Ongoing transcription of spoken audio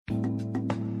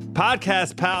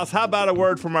Podcast pals, how about a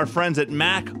word from our friends at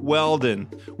Mack Weldon?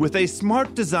 With a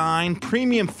smart design,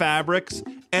 premium fabrics,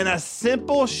 and a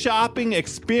simple shopping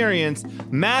experience,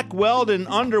 Mack Weldon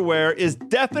underwear is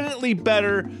definitely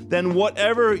better than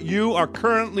whatever you are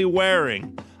currently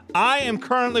wearing. I am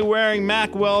currently wearing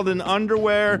Mack Weldon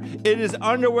underwear. It is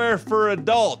underwear for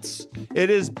adults. It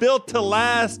is built to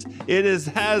last. It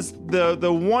has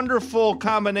the wonderful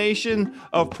combination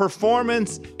of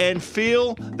performance and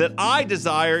feel that I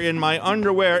desire in my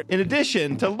underwear. In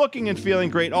addition to looking and feeling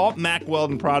great, all Mack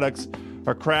Weldon products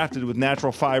are crafted with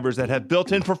natural fibers that have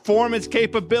built-in performance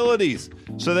capabilities.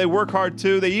 So they work hard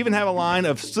too. They even have a line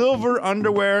of silver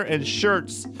underwear and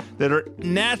shirts that are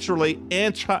naturally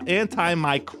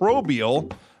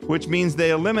antimicrobial, which means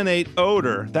they eliminate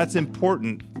odor. That's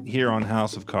important here on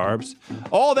House of Carbs.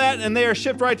 All that, and they are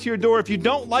shipped right to your door. If you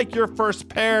don't like your first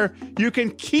pair, you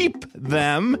can keep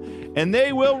them, and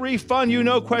they will refund you,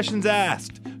 no questions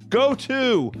asked. Go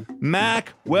to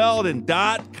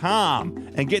MackWeldon.com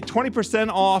and get 20%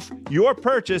 off your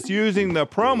purchase using the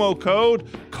promo code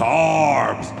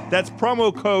CARBS. That's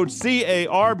promo code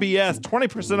CARBS,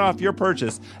 20% off your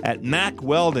purchase at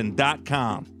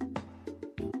MackWeldon.com.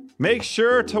 Make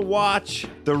sure to watch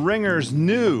The Ringer's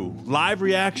new live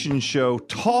reaction show,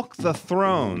 Talk the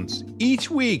Thrones. Each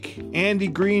week, Andy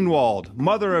Greenwald,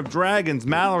 Mother of Dragons,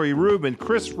 Mallory Rubin,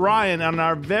 Chris Ryan, and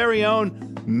our very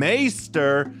own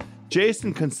Maester,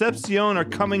 Jason Concepcion, are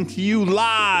coming to you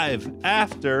live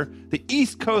after the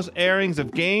East Coast airings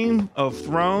of Game of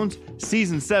Thrones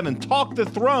Season 7. Talk the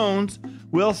Thrones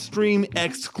will stream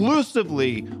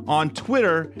exclusively on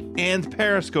Twitter and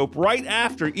Periscope right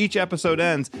after each episode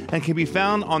ends and can be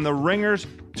found on the Ringer's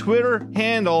Twitter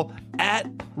handle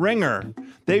 @Ringer.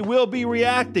 They will be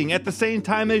reacting at the same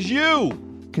time as you,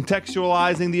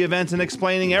 contextualizing the events and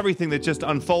explaining everything that just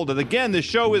unfolded. Again, the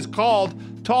show is called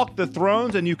Talk the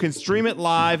Thrones, and you can stream it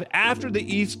live after the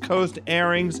East Coast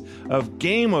airings of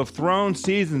Game of Thrones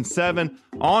Season 7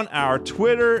 on our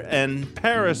Twitter and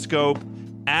Periscope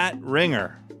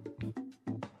 @Ringer.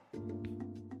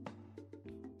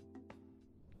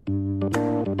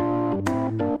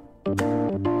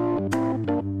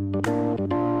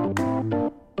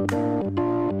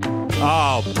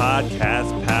 Oh,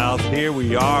 podcast pals, here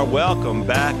we are. Welcome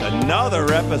back.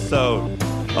 Another episode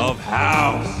of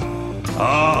House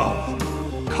of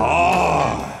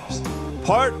Carbs.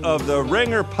 Part of the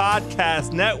Ringer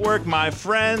Podcast Network. My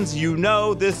friends, you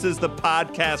know this is the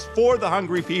podcast for the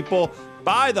hungry people,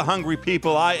 by the hungry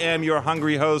people. I am your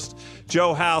hungry host,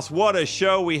 Joe House. What a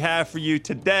show we have for you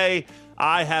today.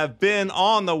 I have been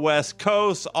on the West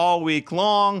Coast all week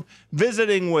long,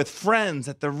 visiting with friends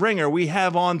at the Ringer. We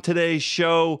have on today's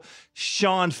show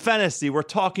Sean Fennessy. We're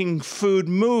talking food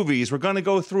movies. We're going to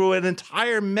go through an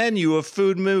entire menu of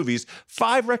food movies.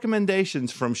 5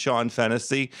 recommendations from Sean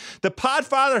Fennessy. The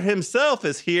Podfather himself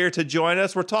is here to join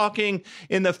us. We're talking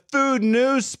in the food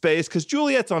news space because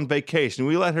Juliet's on vacation.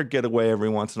 We let her get away every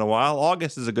once in a while.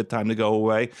 August is a good time to go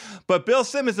away. But Bill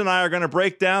Simmons and I are going to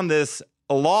break down this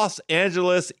Los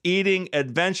Angeles eating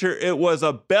adventure. It was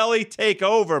a belly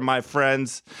takeover, my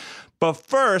friends. But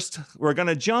first, we're going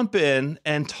to jump in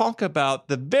and talk about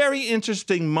the very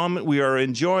interesting moment we are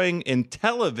enjoying in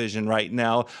television right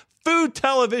now. Food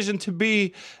television, to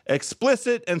be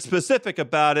explicit and specific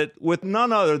about it, with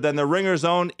none other than the Ringer's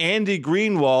own Andy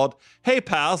Greenwald. Hey,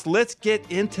 pals, let's get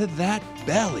into that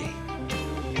belly.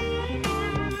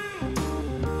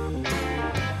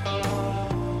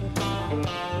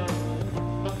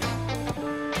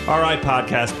 All right,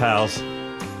 podcast pals,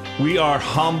 we are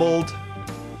humbled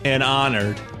and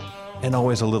honored and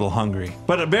always a little hungry,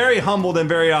 but very humbled and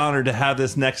very honored to have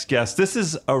this next guest. This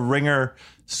is a Ringer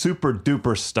super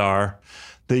duper star,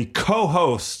 the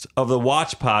co-host of the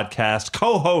Watch Podcast,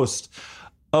 co-host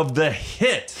of the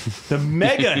hit, the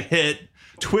mega hit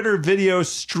Twitter video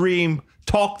stream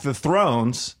Talk the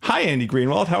Thrones. Hi, Andy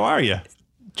Greenwald. How are you?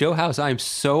 Joe House, I'm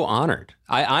so honored.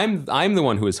 I'm the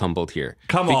one who is humbled here.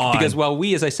 Come on. Because while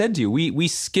we, as I said to you, we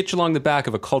skitch along the back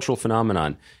of a cultural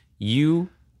phenomenon, you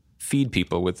feed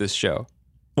people with this show.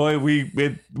 Well, we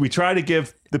try to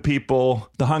give the people,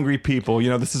 the hungry people, you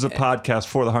know, this is a podcast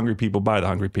for the hungry people, by the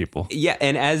hungry people. Yeah,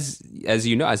 and as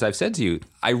you know, as I've said to you,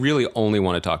 I really only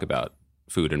want to talk about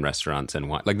food and restaurants and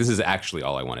wine. Like, this is actually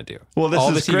all I want to do. Well, this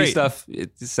all is the TV great stuff,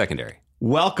 it's secondary.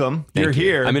 Welcome. Thank You're you.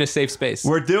 here. I'm in a safe space.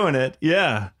 We're doing it.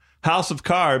 Yeah. House of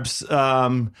Carbs.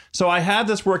 So I have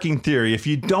this working theory. If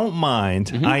you don't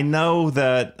mind, I know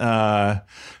that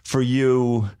for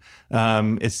you,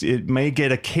 It may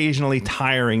get occasionally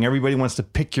tiring. Everybody wants to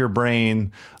pick your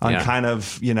brain on kind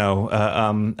of,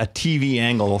 a TV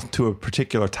angle to a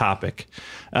particular topic.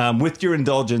 With your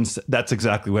indulgence, that's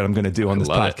exactly what I'm going to do on this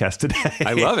podcast today.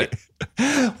 I love it.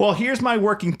 Well, here's my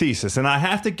working thesis, and I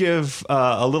have to give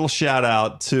a little shout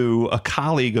out to a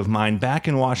colleague of mine back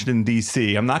in Washington,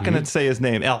 D.C. I'm not going to say his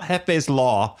name. El Jefe's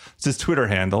Law. It's his Twitter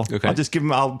handle. Okay. I'll just give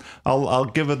him. I'll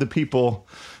give the people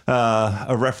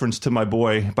a reference to my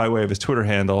boy by way of his Twitter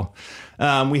handle.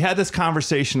 We had this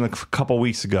conversation a couple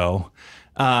weeks ago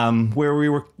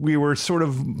where we were sort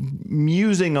of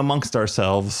musing amongst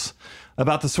ourselves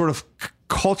about the sort of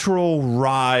cultural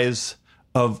rise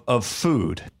of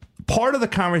food. Part of the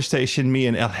conversation me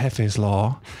and El Jefe's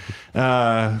Law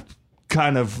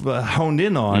kind of honed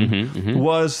in on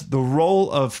was the role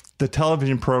of the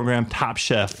television program Top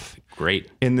Chef. Great.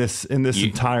 In this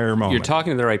entire moment. You're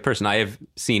talking to the right person. I have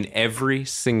seen every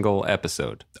single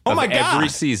episode of every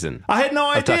season. I had no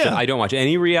idea. I don't watch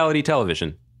any reality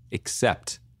television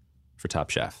except for Top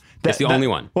Chef. That's the only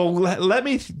one. Well, let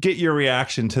me get your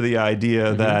reaction to the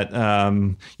idea that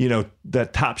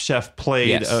that Top Chef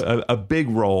played a big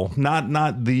role,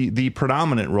 not the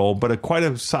predominant role, but quite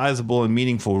a sizable and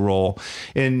meaningful role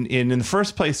in the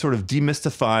first place, sort of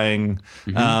demystifying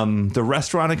the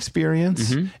restaurant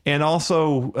experience, and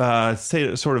also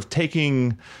sort of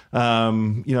taking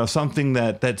something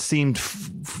that seemed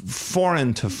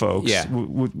foreign to folks,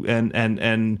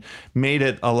 and made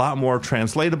it a lot more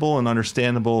translatable and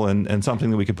understandable. And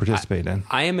something that we could participate in.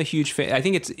 I am a huge fan. I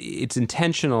think it's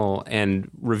intentional and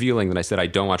revealing that I said I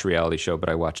don't watch reality show, but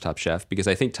I watch Top Chef, because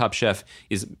I think Top Chef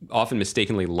is often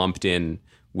mistakenly lumped in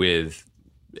with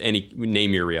any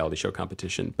name your reality show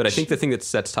competition. But I think the thing that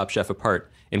sets Top Chef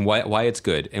apart and why it's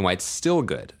good and why it's still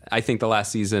good, I think the last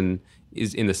season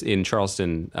is in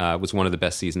Charleston was one of the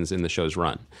best seasons in the show's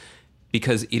run,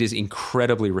 because it is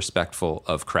incredibly respectful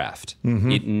of craft.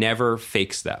 It never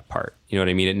fakes that part. You know what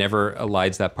I mean? It never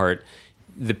elides that part.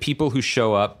 The people who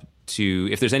show up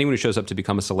if there's anyone who shows up to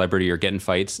become a celebrity or get in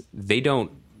fights,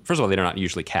 first of all, they're not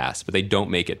usually cast, but they don't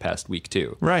make it past week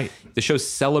 2. Right. The show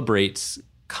celebrates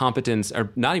competence,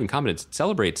 or not even competence, it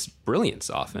celebrates brilliance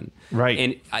often. Right.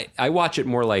 And I watch it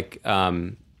more like,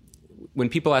 when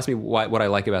people ask me what I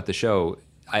like about the show,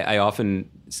 I often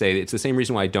say it's the same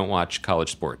reason why I don't watch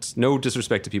college sports. No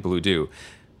disrespect to people who do.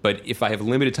 But if I have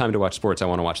limited time to watch sports, I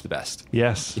want to watch the best.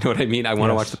 Yes. You know what I mean? I want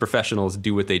to watch the professionals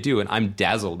do what they do, and I'm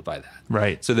dazzled by that.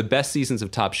 Right. So the best seasons of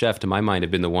Top Chef, to my mind,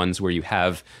 have been the ones where you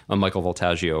have a Michael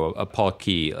Voltaggio, a Paul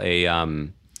Key,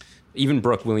 even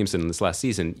Brooke Williamson in this last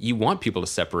season. You want people to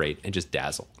separate and just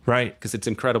dazzle. Right. Because it's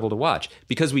incredible to watch.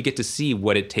 Because we get to see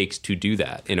what it takes to do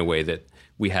that in a way that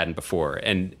we hadn't before.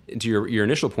 And to your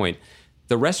initial point,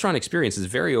 the restaurant experience is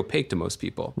very opaque to most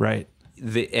people. Right.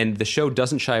 And the show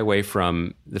doesn't shy away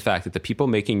from the fact that the people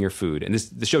making your food, and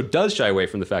the show does shy away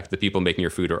from the fact that the people making your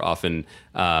food are often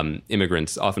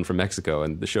immigrants, often from Mexico,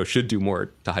 and the show should do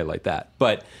more to highlight that.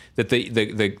 But that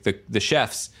the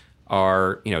chefs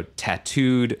are,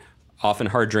 tattooed, often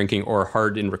hard drinking or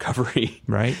hard in recovery,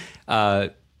 right?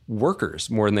 Workers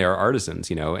more than they are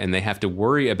artisans, and they have to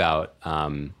worry about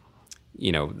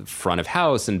front of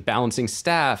house and balancing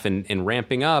staff and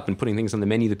ramping up and putting things on the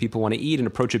menu that people want to eat,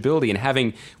 and approachability, and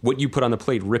having what you put on the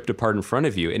plate ripped apart in front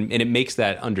of you. And it makes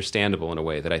that understandable in a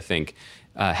way that I think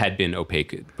had been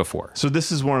opaque before. So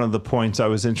this is one of the points I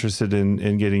was interested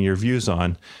in getting your views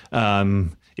on.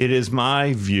 It is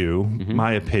my view,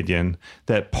 my opinion,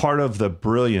 that part of the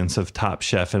brilliance of Top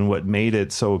Chef and what made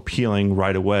it so appealing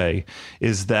right away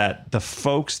is that the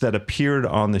folks that appeared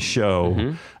on the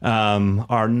show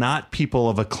are not people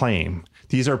of acclaim.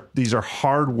 These are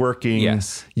hardworking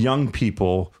young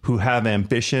people who have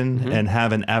ambition and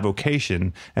have an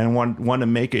avocation and want to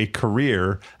make a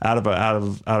career out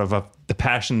of the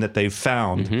passion that they've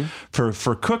found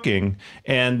for cooking,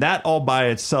 and that all by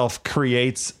itself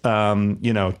creates, to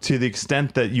the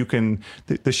extent that you can.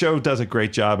 The show does a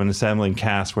great job in assembling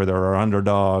casts where there are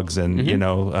underdogs and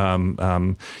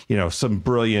some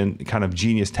brilliant kind of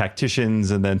genius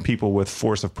tacticians, and then people with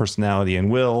force of personality and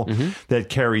will that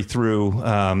carry through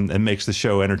and makes the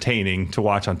show entertaining to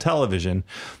watch on television.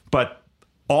 But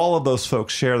all of those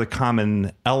folks share the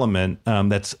common element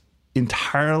that's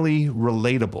entirely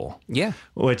relatable. Yeah.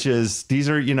 Which is, these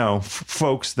are,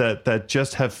 folks that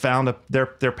just have found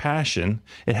their passion.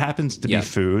 It happens to be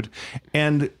food.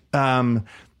 And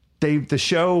the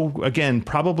show, again,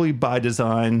 probably by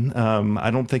design,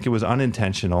 I don't think it was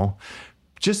unintentional.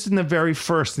 Just in the very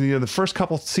first, the first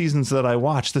couple seasons that I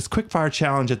watched, this quickfire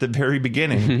challenge at the very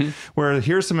beginning, where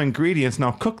here's some ingredients,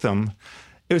 now cook them.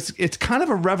 It's kind of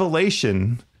a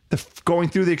revelation going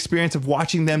through the experience of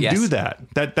watching them Yes. do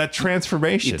that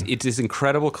transformation. It's this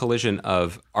incredible collision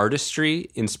of artistry,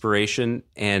 inspiration,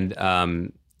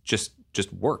 and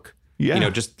just work. Yeah. You know,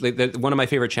 just one of my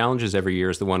favorite challenges every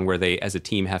year is the one where they, as a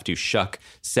team, have to shuck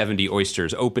 70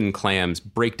 oysters, open clams,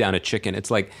 break down a chicken. It's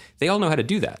like they all know how to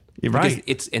do that. You're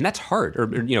right. And that's hard.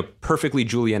 Or you know, perfectly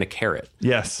julienne a carrot.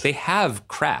 Yes. They have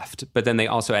craft, but then they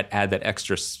also add that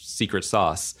extra secret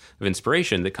sauce of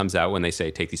inspiration that comes out when they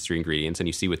say, take these 3 ingredients, and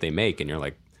you see what they make, and you're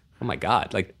like, oh my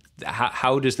God, like.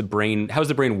 How's the brain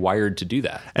wired to do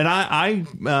that? And I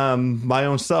my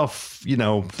own self, you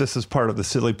know, this is part of the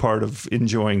silly part of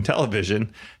enjoying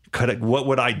television. What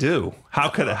would I do? How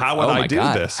would I do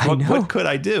God. this? What could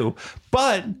I do?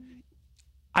 But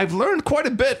I've learned quite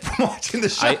a bit from watching the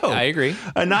show. I agree.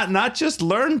 And not just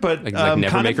learn, but Like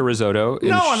never make a risotto.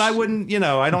 No, and I wouldn't, you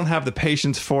know, I don't have the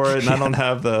patience for it, and I don't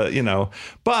have the, you know,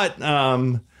 but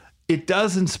it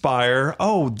does inspire.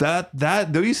 Oh,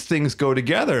 that these things go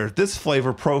together. This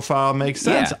flavor profile makes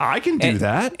sense. Yeah. I can do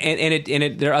that.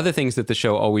 And there are other things that the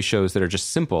show always shows that are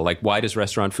just simple. Like, why does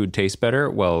restaurant food taste better?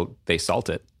 Well, they salt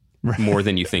it more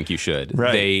than you think you should.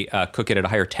 Right. They cook it at a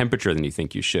higher temperature than you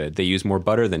think you should. They use more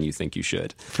butter than you think you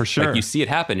should. For sure. Like, you see it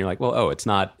happen. You're like, well, oh, it's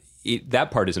not. That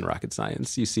part isn't rocket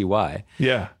science. You see why.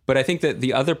 Yeah. But I think that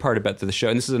the other part about the show,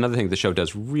 and this is another thing the show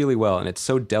does really well, and it's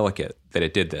so delicate that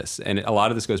it did this. And a lot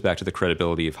of this goes back to the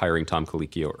credibility of hiring Tom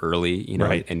Colicchio early, you know,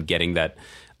 Right. and getting the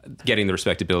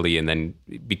respectability. And then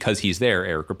because he's there,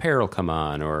 Eric Ripert will come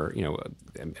on, or, you know,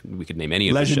 we could name any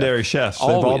of Legendary the chefs. They've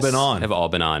Always all been on. Have all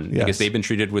been on Yes. because they've been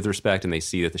treated with respect, and they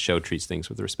see that the show treats things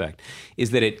with respect. Is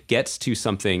that it gets to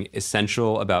something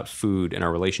essential about food and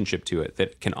our relationship to it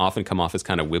that can often come off as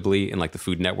kind of wibbly in like the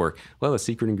Food Network. Well, the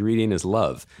secret ingredient is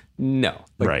love. No.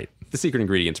 Like, Right. The secret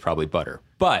ingredient's probably butter.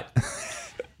 But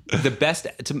the best,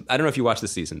 I don't know if you watched the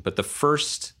season, but the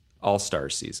first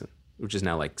All-Stars season, which is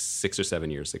now like 6 or 7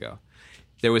 years ago,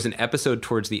 there was an episode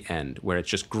towards the end where it's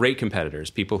just great competitors,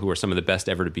 people who are some of the best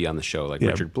ever to be on the show, like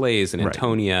Richard Blaze and Right.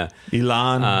 Antonia.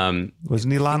 Ilan.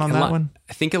 Wasn't Ilan on that one?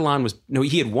 I think Ilan was, no,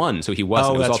 he had won, so he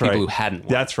wasn't. It was all people who hadn't won.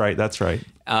 That's right.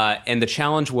 And the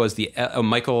challenge was the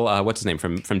Michael, what's his name,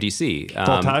 from DC?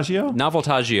 Voltaggio? Not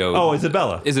Voltaggio. Oh,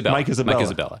 Isabella. Mike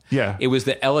Isabella. Yeah. It was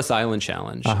the Ellis Island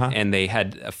Challenge. And they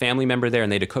had a family member there,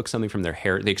 and they had to cook something from their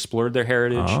heritage. They explored their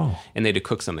heritage, and they had to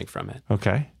cook something from it.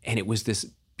 Okay. And it was this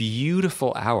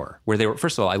beautiful hour where they were,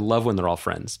 first of all, I love when they're all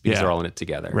friends because they're all in it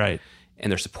together. Right.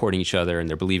 And they're supporting each other, and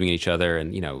they're believing in each other,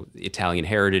 and, you know, Italian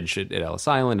heritage at Ellis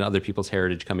Island and other people's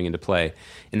heritage coming into play.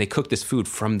 And they cooked this food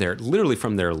literally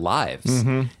from their lives.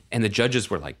 And the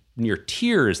judges were like near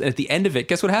tears. And at the end of it,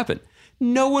 guess what happened?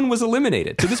 No one was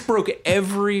eliminated. So this broke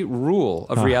every rule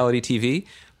of reality TV,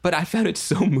 but I found it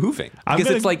so moving because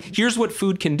it's like, here's what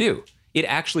food can do. It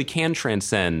actually can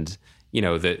transcend, you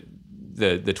know, the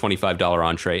 $25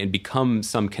 entree and become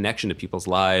some connection to people's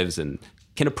lives and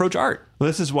can approach art. Well,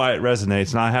 this is why it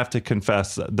resonates, and I have to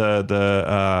confess,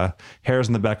 the hairs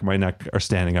on the back of my neck are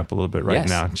standing up a little bit right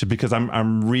now, just because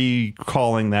I'm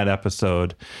recalling that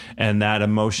episode and that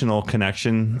emotional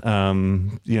connection.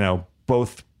 You know,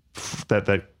 both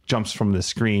that jumps from the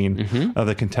screen of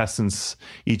the contestants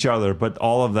each other, but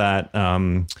all of that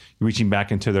reaching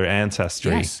back into their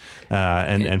ancestry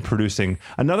and producing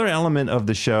another element of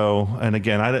the show. And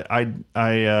again,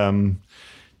 I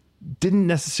didn't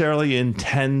necessarily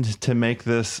intend to make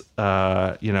this,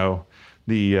 you know,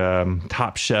 the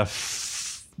Top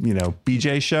Chef, you know,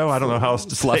 BJ show. I don't know how else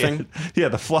to Fluffing? say it. Yeah,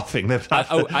 the fluffing.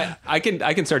 I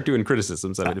can start doing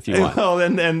criticisms of it if you want. Well,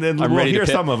 and we'll ready to hear pivot.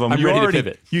 some of them. I'm ready to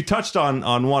pivot. You touched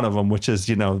on one of them, which is,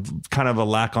 you know, kind of a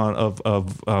lack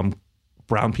of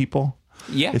brown people.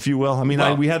 Yeah. If you will. I mean,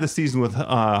 Well, we had the season with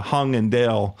Hung and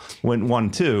Dale went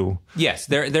 1-2. Yes,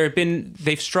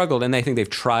 they've struggled, and I think they've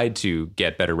tried to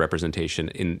get better representation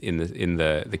in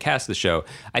the cast of the show.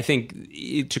 I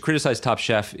think to criticize Top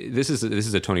Chef, this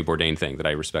is a Tony Bourdain thing that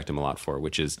I respect him a lot for,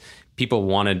 which is people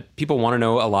want to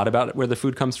know a lot about where the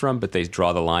food comes from, but they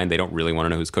draw the line. They don't really want to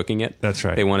know who's cooking it. That's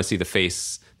right. They want to see the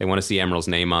face. They want to see Emeril's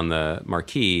name on the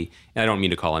marquee. And I don't mean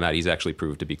to call him out. He's actually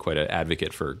proved to be quite an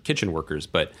advocate for kitchen workers,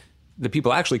 but the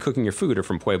people actually cooking your food are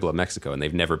from Puebla, Mexico, and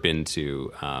they've never been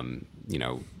to, you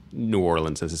know, New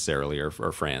Orleans necessarily or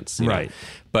France. Right. Know?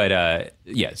 But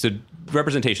so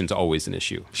representation is always an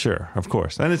issue. Sure, of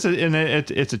course, and it's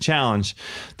a challenge.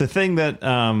 The thing that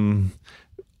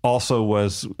also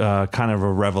was kind of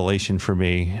a revelation for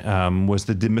me was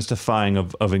the demystifying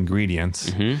of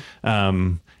ingredients,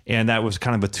 and that was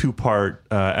kind of a 2-part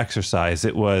exercise.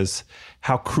 It was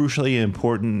how crucially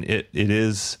important it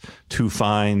is to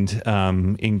find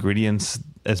ingredients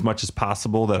as much as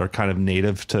possible that are kind of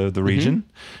native to the region.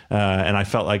 And I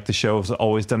felt like the show has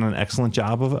always done an excellent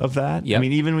job of that. Yep. I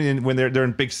mean, even when they're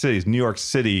in big cities, New York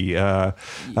City,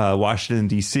 Washington,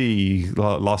 D.C.,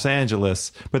 Los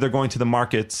Angeles, but they're going to the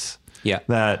markets. Yeah.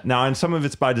 That now, and some of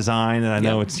it's by design, and I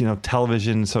know it's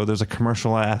television, so there's a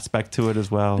commercial aspect to it as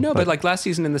well. No, but like last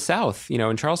season in the South,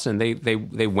 in Charleston,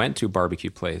 they went to a barbecue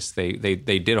place. They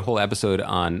did a whole episode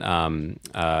on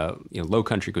Low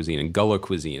Country cuisine and Gullah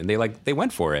cuisine, and they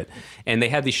went for it. And they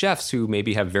had these chefs who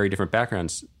maybe have very different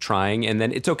backgrounds trying, and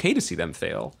then it's okay to see them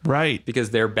fail, right? Because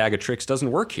their bag of tricks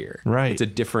doesn't work here, right? It's a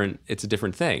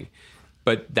different thing.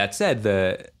 But that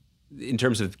said, in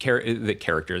terms of the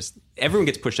characters, everyone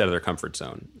gets pushed out of their comfort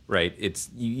zone, right? It's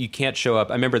you can't show up.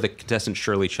 I remember the contestant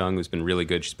Shirley Chung, who's been really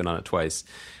good. She's been on it twice.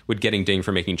 Would getting dinged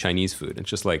for making Chinese food. It's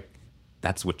just like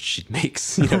that's what she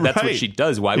makes. That's what she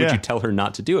does. Why would you tell her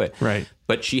not to do it? Right.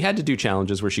 But she had to do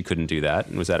challenges where she couldn't do that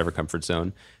and was out of her comfort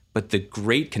zone. But the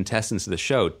great contestants of the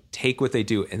show take what they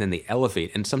do and then they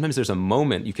elevate. And sometimes there's a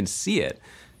moment you can see it.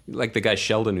 Like the guy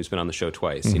Sheldon, who's been on the show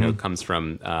twice, comes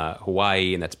from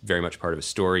Hawaii, and that's very much part of his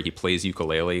story. He plays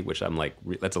ukulele, which I'm like,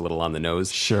 that's a little on the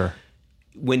nose. Sure.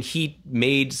 When he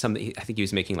made something, I think he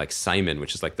was making like Simon,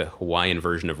 which is like the Hawaiian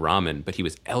version of ramen, but he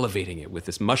was elevating it with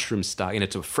this mushroom stock, and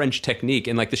it's a French technique.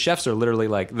 And like the chefs are literally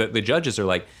like, the judges are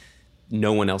like,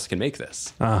 no one else can make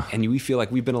this. And we feel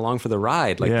like we've been along for the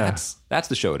ride. Like that's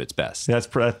the show at its best.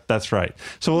 That's right.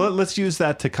 So let's use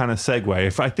that to kind of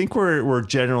segue. I think we're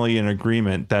generally in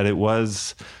agreement that it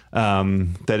was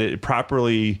that it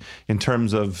properly, in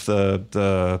terms of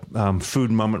the food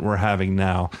moment we're having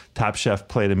now, Top Chef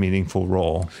played a meaningful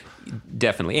role.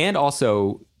 Definitely. And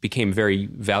also became very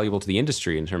valuable to the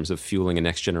industry in terms of fueling a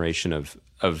next generation of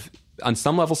on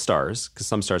some level stars, because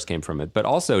some stars came from it, but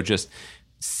also just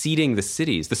seeding the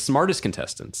cities. The smartest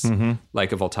contestants,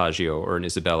 like a Voltaggio or an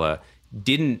Isabella,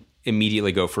 didn't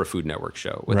immediately go for a Food Network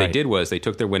show. What they did was they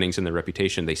took their winnings and their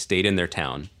reputation, they stayed in their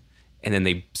town, and then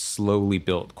they slowly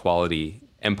built quality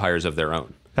empires of their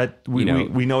own. We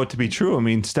know it to be true. I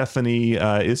mean, Stephanie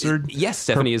Izzard. Yes,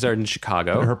 Stephanie Izzard in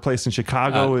Chicago. Her place in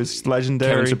Chicago is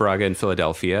legendary. Karen Zabraga in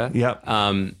Philadelphia.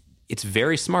 Yep. It's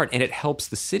very smart, and it helps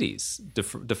the cities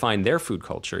define their food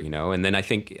culture, And then I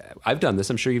think I've done this.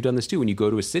 I'm sure you've done this too. When you go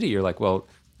to a city, you're like, well,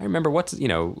 I remember what's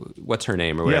her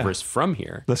name or whatever is from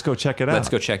here. Let's go check it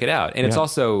out. And it's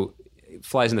also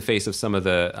flies in the face of some of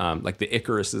the like the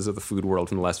Icaruses of the food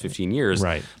world in the last 15 years,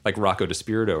 right? Like Rocco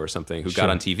DiSpirito or something, who got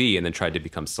on TV and then tried to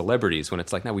become celebrities. When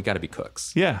it's like, no, we got to be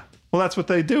cooks. Yeah, well, that's what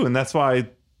they do, and that's why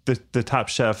the Top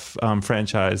Chef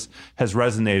franchise has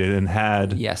resonated and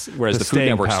had whereas the Food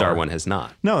Network power. Star one has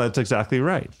not. No, that's exactly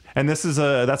right. And this is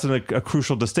a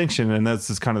crucial distinction, and this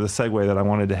is kind of the segue that I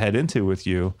wanted to head into with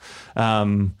you.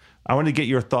 I want to get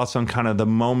your thoughts on kind of the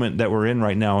moment that we're in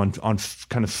right now on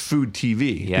kind of food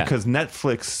TV, because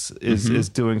Netflix is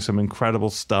doing some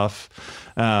incredible stuff.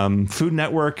 Food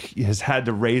Network has had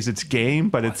to raise its game,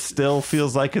 but it still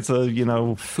feels like it's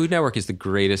Food Network is the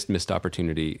greatest missed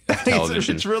opportunity of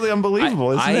television. It's really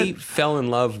unbelievable, isn't it? I fell in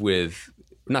love with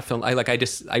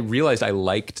I realized I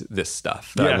liked this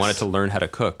stuff, that I wanted to learn how to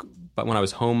cook. But when I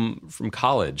was home from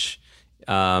college,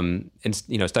 and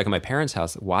stuck in my parents'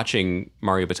 house watching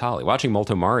Mario Batali, watching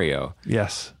Molto Mario.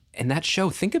 Yes. And that show,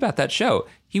 think about that show.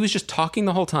 He was just talking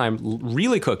the whole time,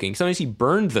 really cooking. Sometimes he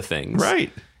burned the things.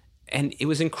 Right. And it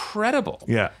was incredible.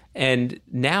 Yeah. And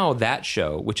now that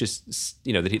show, which is,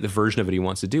 the version of it he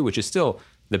wants to do, which is still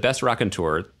the best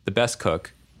raconteur, the best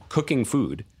cook, cooking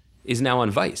food, is now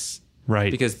on Vice.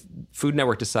 Right. Because Food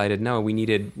Network decided, no, we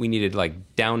needed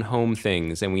like down home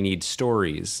things, and we need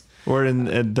stories. Or in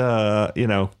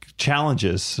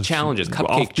challenges,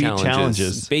 cupcake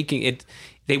challenges, baking it.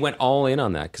 They went all in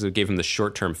on that because it gave them the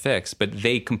short-term fix, but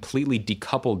they completely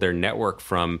decoupled their network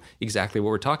from exactly what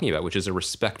we're talking about, which is a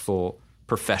respectful,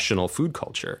 professional food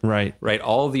culture. Right.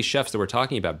 All of these chefs that we're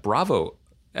talking about, Bravo,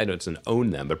 I know it's an own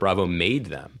them, but Bravo made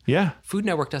them. Yeah. Food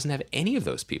Network doesn't have any of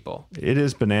those people. It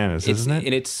is bananas, isn't it?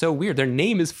 And it's so weird. Their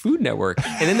name is Food Network.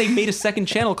 And then they made a second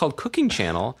channel called Cooking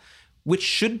Channel, which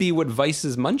should be what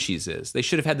Vice's Munchies is. They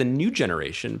should have had the new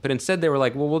generation, but instead they were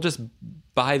like, well, we'll just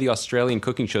buy the Australian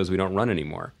cooking shows we don't run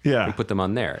anymore and put them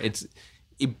on there.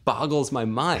 It boggles my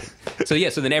mind. So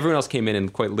then everyone else came in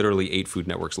and quite literally ate Food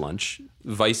Network's lunch.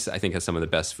 Vice, I think, has some of the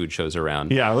best food shows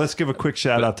around. Yeah, let's give a quick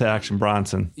shout out to Action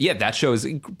Bronson. Yeah, that show is,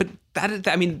 but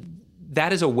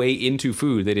that is a way into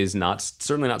food that is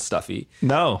certainly not stuffy.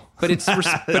 No. But it's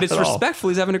respectful.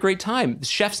 He's having a great time.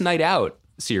 Chef's Night Out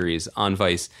series on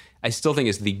Vice, I still think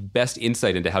is the best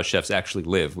insight into how chefs actually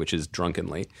live, which is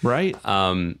drunkenly. Right.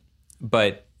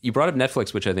 But you brought up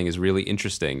Netflix, which I think is really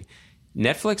interesting.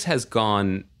 Netflix has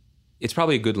gone it's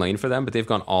probably a good lane for them, but they've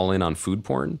gone all in on food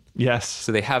porn. Yes.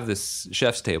 So they have this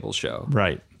Chef's Table show,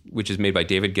 Right. which is made by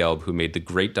David Gelb, who made the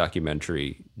great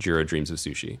documentary Jiro Dreams of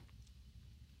Sushi.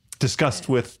 Discussed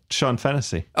with Sean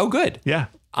Fennessy. Oh, good. Yeah.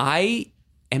 I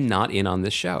am not in on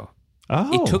this show.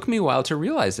 Oh. It took me a while to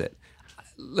realize it.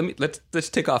 Let's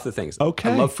tick off the things.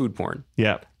 Okay. I love food porn.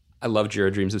 Yeah. I love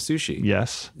Jiro Dreams of Sushi.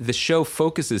 Yes. The show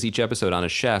focuses each episode on a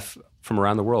chef from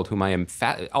around the world whom I am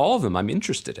all of them I'm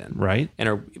interested in. Right. And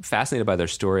are fascinated by their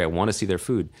story. I want to see their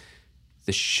food.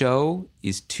 The show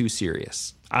is too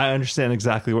serious. I understand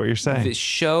exactly what you're saying. The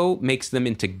show makes them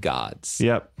into gods.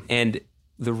 Yep. And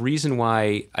the reason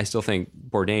why I still think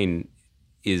Bourdain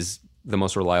is the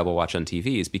most reliable watch on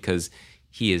TV is because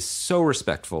he is so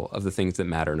respectful of the things that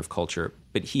matter and of culture,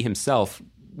 but he himself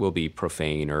will be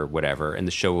profane or whatever, and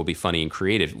the show will be funny and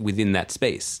creative within that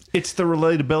space. It's the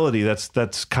relatability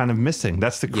that's kind of missing.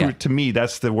 That's to me,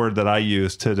 that's the word that I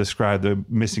use to describe the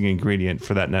missing ingredient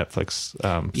for that Netflix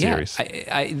series.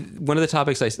 I one of the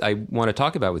topics I want to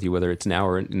talk about with you, whether it's now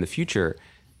or in the future,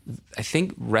 I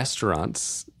think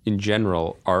restaurants in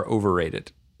general are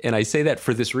overrated. And I say that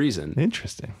for this reason.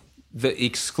 Interesting. The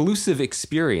exclusive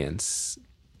experience,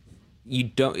 you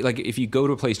don't, like, if you go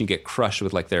to a place and you get crushed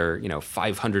with like their,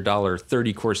 $500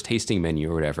 30-course tasting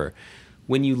menu or whatever,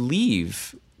 when you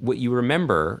leave, what you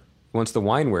remember once the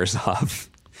wine wears off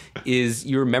is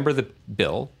you remember the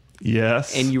bill.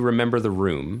 Yes. And you remember the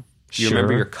room. You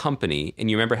remember your company, and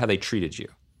you remember how they treated you.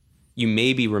 You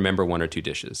maybe remember one or two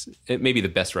dishes. It maybe the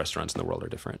best restaurants in the world are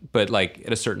different, but like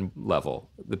at a certain level.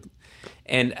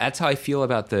 And that's how I feel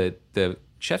about the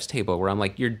Chef's Table, where I'm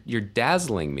like, you're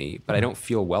dazzling me, but I don't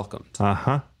feel welcomed.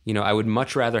 Uh-huh. I would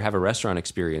much rather have a restaurant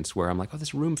experience where I'm like, oh,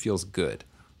 this room feels good.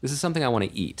 This is something I want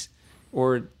to eat.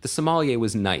 Or the sommelier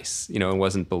was nice, and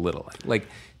wasn't belittling. Like,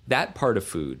 that part of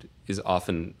food is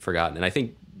often forgotten. And I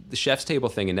think the Chef's Table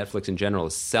thing and Netflix in general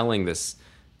is selling this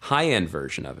high-end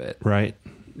version of it. Right.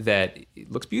 That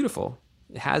it looks beautiful.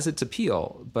 It has its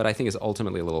appeal, but I think is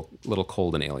ultimately a little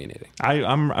cold and alienating.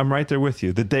 I'm right there with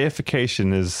you. The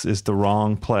deification is the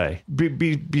wrong play.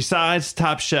 Besides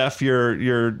Top Chef,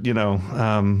 you're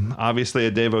obviously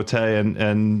a devotee,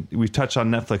 and we've touched on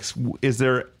Netflix. Is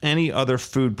there any other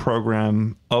food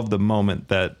program of the moment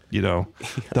that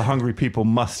the hungry people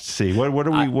must see? What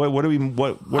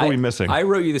are we missing? I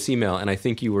wrote you this email, and I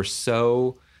think you were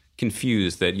so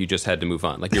confused that you just had to move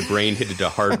on. Like your brain hit a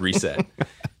hard reset.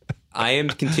 I am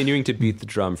continuing to beat the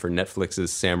drum for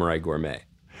Netflix's Samurai Gourmet.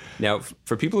 Now,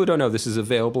 for people who don't know, this is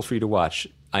available for you to watch.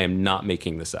 I am not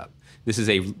making this up. This is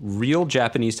a real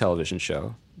Japanese television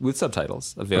show with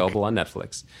subtitles available on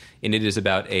Netflix. And it is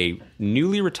about a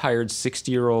newly retired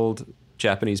 60-year-old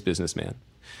Japanese businessman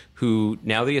who,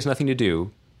 now that he has nothing to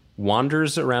do,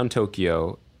 wanders around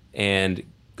Tokyo and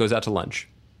goes out to lunch.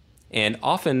 And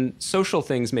often social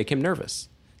things make him nervous.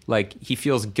 Like he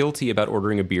feels guilty about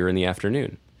ordering a beer in the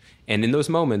afternoon. And in those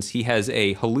moments, he has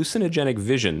a hallucinogenic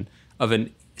vision of a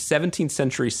 17th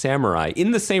century samurai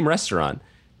in the same restaurant,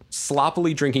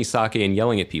 sloppily drinking sake and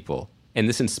yelling at people. And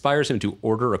this inspires him to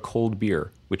order a cold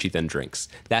beer, which he then drinks.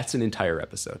 That's an entire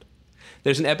episode.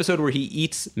 There's an episode where he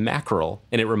eats mackerel,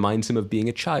 and it reminds him of being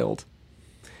a child.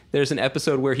 There's an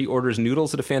episode where he orders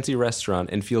noodles at a fancy restaurant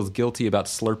and feels guilty about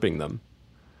slurping them,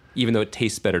 even though it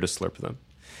tastes better to slurp them.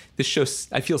 This show,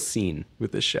 I feel seen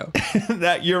with this show.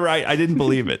 That you're right. I didn't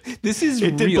believe it. This is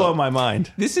real. It did blow my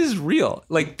mind. This is real.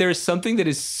 Like there's something that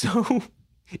is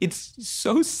it's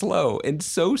so slow and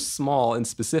so small and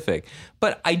specific.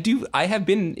 But I have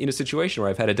been in a situation where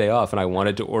I've had a day off and I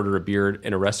wanted to order a beer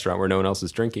in a restaurant where no one else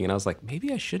is drinking. And I was like,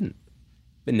 maybe I shouldn't.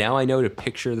 But now I know to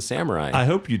picture the samurai. I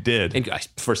hope you did. And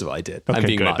first of all, I did. Okay, I'm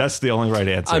being good. modest. That's the only right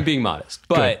answer. I'm being modest.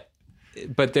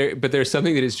 But there's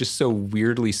something that is just so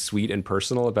weirdly sweet and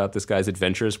personal about this guy's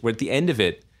adventures, where at the end of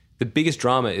it, the biggest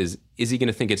drama is he going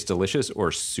to think it's delicious or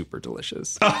super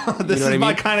delicious? This is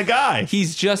my kind of guy.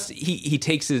 He's just, he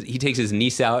takes his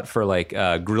niece out for like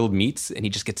grilled meats, and he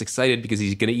just gets excited because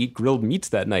he's going to eat grilled meats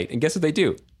that night. And guess what they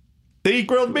do? They eat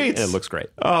grilled meats. And it looks great.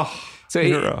 Oh, so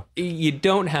you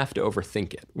don't have to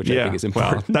overthink it, which I think is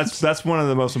important. Well, that's one of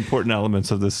the most important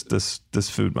elements of this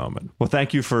food moment. Well,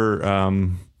 thank you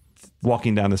for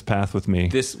walking down this path with me.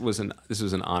 This was an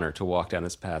honor to walk down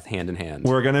this path hand in hand.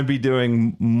 We're going to be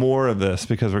doing more of this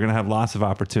because we're going to have lots of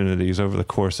opportunities over the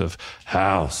course of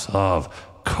House of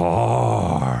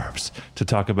Carbs to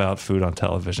talk about food on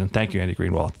television. Thank you, Andy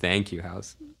Greenwald. Thank you,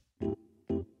 House.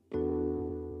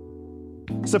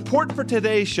 Support for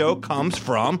today's show comes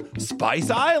from Spice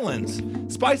Islands.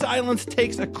 Spice Islands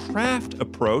takes a craft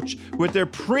approach with their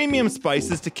premium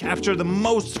spices to capture the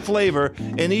most flavor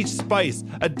in each spice,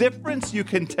 a difference you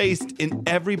can taste in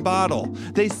every bottle.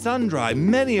 They sun-dry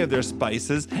many of their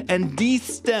spices and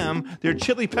de-stem their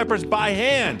chili peppers by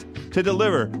hand to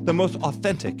deliver the most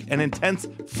authentic and intense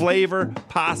flavor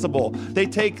possible. They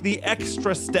take the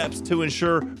extra steps to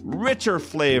ensure richer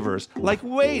flavors, like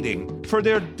waiting for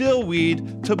their dill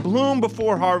weed to bloom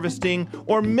before harvesting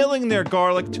or milling their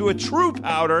garlic to a true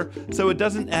powder so it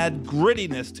doesn't add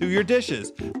grittiness to your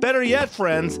dishes. Better yet,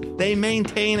 friends, they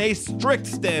maintain a strict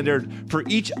standard for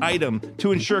each item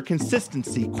to ensure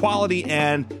consistency, quality,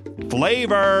 and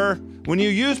flavor. When you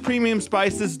use premium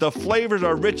spices, the flavors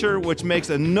are richer, which makes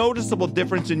a noticeable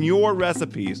difference in your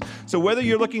recipes. So whether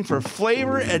you're looking for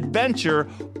flavor adventure,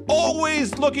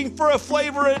 always looking for a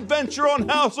flavor adventure on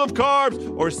House of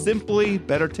Carbs, or simply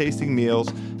better tasting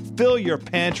meals, fill your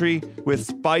pantry with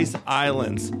Spice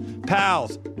Islands.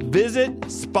 Pals, visit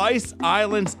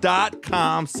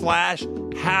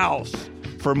spiceislands.com/house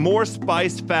for more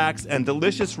spice facts and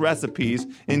delicious recipes,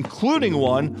 including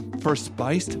one for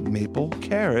spiced maple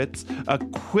carrots, a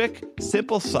quick,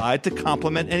 simple side to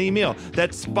complement any meal.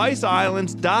 That's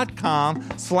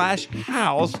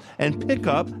spiceislands.com/house and pick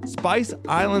up Spice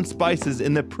Island spices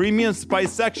in the premium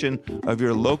spice section of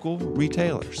your local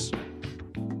retailers.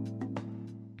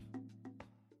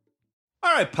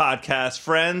 All right, podcast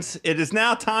friends, it is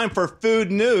now time for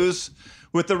food news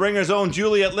with the Ringer's own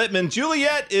Juliet Littman.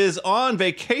 Juliet is on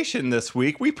vacation this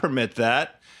week. We permit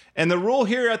that. And the rule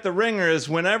here at the Ringer is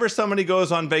whenever somebody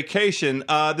goes on vacation,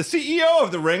 the CEO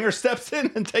of the Ringer steps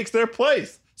in and takes their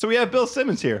place. So we have Bill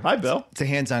Simmons here. Hi, Bill. It's a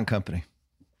hands-on company.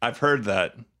 I've heard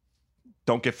that.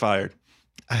 Don't get fired.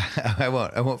 I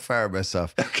won't fire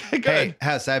myself. Okay, good. Hey,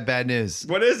 House, I have bad news.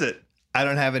 What is it? I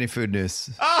don't have any food news.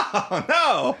 Oh,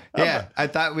 no. Yeah, I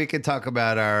thought we could talk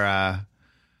about our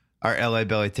LA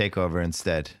Belly takeover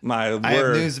instead. My word. I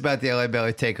have news about the LA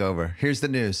Belly takeover. Here's the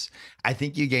news. I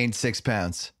think you gained 6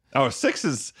 pounds. Oh, 6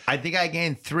 is... I think I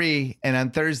gained 3, and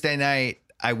on Thursday night,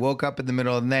 I woke up in the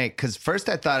middle of the night, because first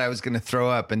I thought I was going to throw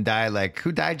up and die like,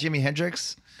 who died, Jimi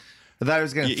Hendrix? I thought I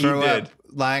was going to throw up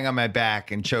lying on my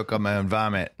back and choke on my own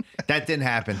vomit. That didn't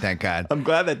happen, thank God. I'm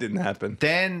glad that didn't happen.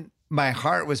 Then my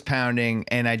heart was pounding,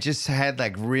 and I just had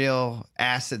like real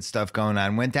acid stuff going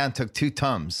on. Went down, took 2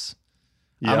 Tums.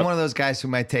 Yep. I'm one of those guys who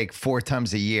might take 4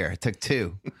 Tums a year. I took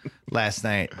 2 last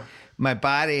night. My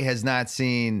body has not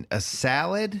seen a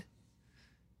salad,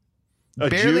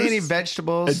 barely any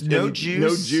vegetables, no juice.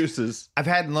 No juices. I've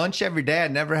had lunch every day. I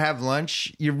never have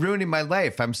lunch. You're ruining my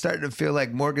life. I'm starting to feel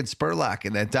like Morgan Spurlock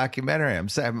in that documentary.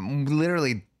 I'm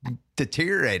literally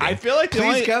deteriorating. I feel like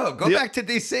please go back to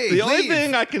DC. The only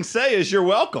thing I can say is you're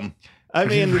welcome. I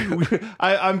mean,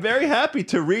 I'm very happy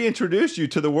to reintroduce you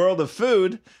to the world of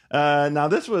food. Now,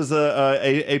 this was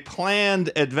a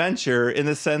planned adventure in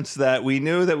the sense that we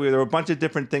knew that there were a bunch of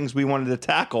different things we wanted to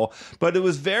tackle, but it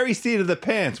was very seat of the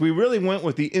pants. We really went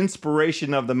with the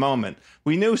inspiration of the moment.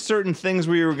 We knew certain things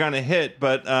we were going to hit,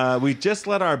 but we just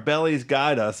let our bellies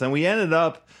guide us, and we ended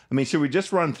up. I mean, should we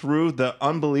just run through the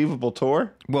unbelievable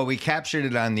tour? Well, we captured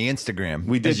it on the Instagram.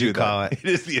 We did, as you call it. It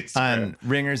is the Instagram. On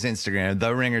Ringer's Instagram,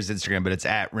 the Ringer's Instagram, but it's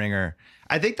at Ringer.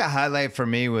 I think the highlight for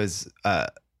me was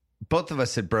both of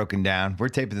us had broken down. We're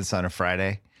taping this on a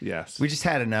Friday. Yes. We just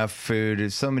had enough food.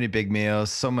 There's so many big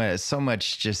meals, so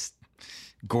much just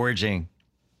gorging.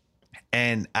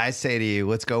 And I say to you,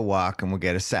 let's go walk and we'll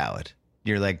get a salad.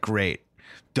 You're like, great.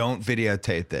 Don't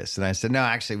videotape this. And I said, no,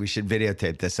 actually, we should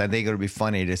videotape this. I think it'll be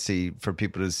funny for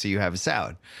people to see you have a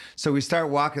salad. So we start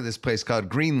walking this place called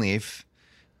Greenleaf.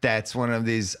 That's one of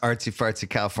these artsy-fartsy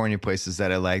California places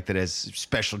that I like that has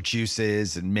special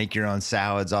juices and make your own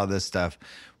salads, all this stuff.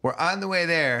 We're on the way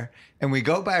there, and we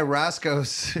go by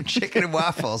Roscoe's Chicken and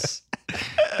Waffles.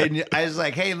 And I was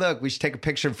like, hey, look, we should take a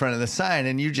picture in front of the sign.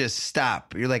 And you just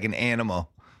stop. You're like an animal.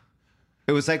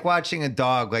 It was like watching a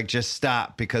dog just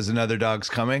stop because another dog's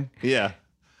coming. Yeah.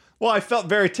 Well, I felt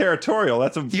very territorial.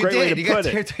 That's a great way to put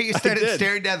it. You started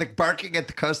staring down, barking at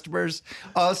the customers.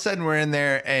 All of a sudden, we're in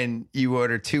there, and you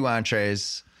order 2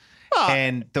 entrees.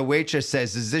 And the waitress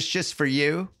says, is this just for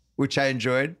you? Which I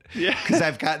enjoyed. Yeah. Because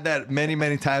I've gotten that many,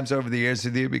 many times over the years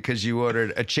with you because you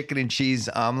ordered a chicken and cheese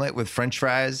omelet with French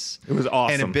fries. It was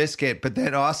awesome. And a biscuit. But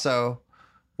then also,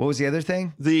 what was the other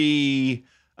thing? The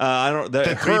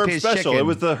herb special. Chicken. It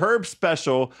was the herb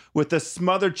special with the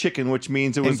smothered chicken, which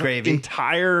means it was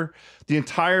the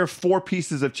entire 4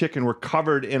 pieces of chicken were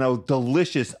covered in a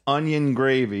delicious onion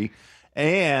gravy.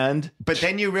 But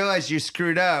then you realize you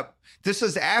screwed up. This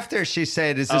was after she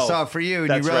said, "Is this Oh, all for you?" And you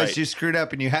that's realized right. you screwed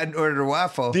up and you hadn't ordered a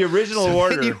waffle. The original So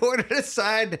order. Then you ordered a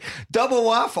side double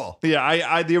waffle. Yeah,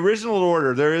 I the original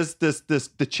order, there is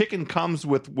the chicken comes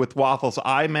with waffles.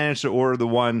 I managed to order the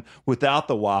one without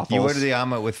the waffles. You ordered the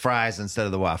omelet with fries instead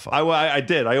of the waffle. I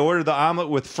did. I ordered the omelet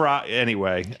with fry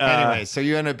anyway. Anyway, so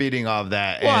you end up eating all of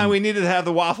that. Well, and we needed to have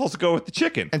the waffles go with the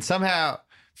chicken. And somehow,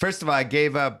 first of all, I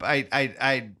gave up.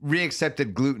 I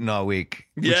reaccepted gluten all week,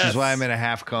 which Yes. is why I'm in a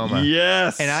half coma.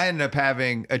 Yes. And I ended up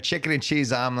having a chicken and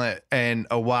cheese omelet and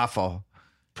a waffle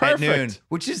Perfect. at noon,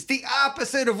 which is the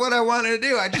opposite of what I wanted to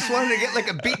do. I just wanted to get like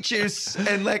a beet juice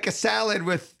and like a salad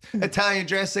with Italian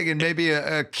dressing and maybe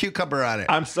a cucumber on it.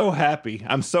 I'm so happy.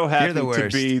 I'm so happy the to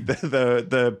worst. be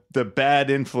the bad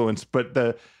influence, but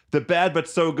the bad but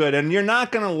so good. And you're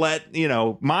not gonna let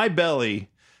my belly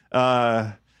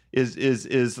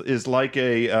is like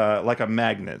a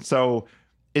magnet. So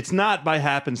it's not by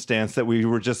happenstance that we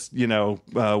were just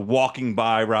walking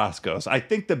by Roscoe's. I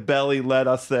think the belly led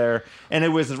us there, and it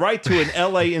was right to an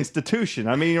LA institution.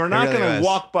 I mean, you're not really going to was.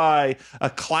 walk by a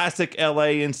classic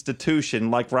LA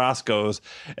institution like Roscoe's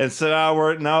and say,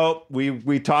 "Oh,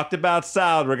 we talked about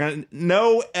salad. We're gonna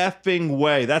no effing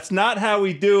way. That's not how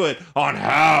we do it on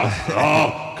House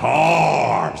of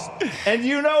Carbs." And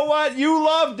you know what? You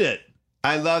loved it.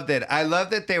 I loved it. I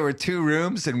loved that there were 2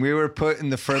 rooms and we were put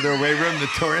in the further away room, the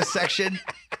tourist section.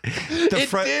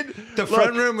 The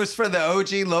front room was for the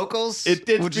OG locals. It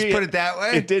did. We'll just put it that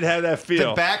way. It did have that feel.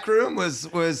 The back room was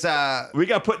We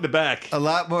got put in the back. a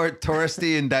lot more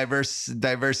touristy and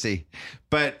diversity.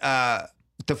 But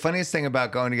the funniest thing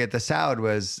about going to get the salad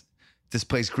was this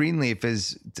place Greenleaf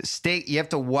is steak. You have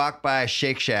to walk by a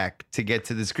Shake Shack to get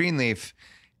to this Greenleaf.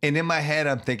 And in my head,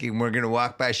 I'm thinking we're going to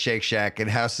walk by Shake Shack and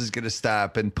House is going to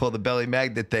stop and pull the belly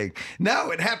magnet thing. No,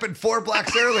 it happened 4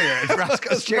 blocks earlier at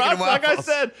Roscoe's Chicken and Waffles. Like I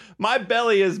said, my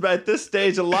belly is at this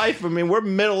stage of life. I mean, we're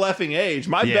middle effing age.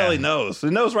 My Yeah. belly knows. It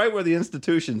knows right where the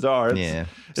institutions are. It's, Yeah.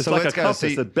 It's So like a let's go.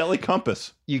 compass, So a belly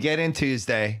compass. You get in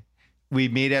Tuesday. We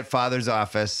meet at Father's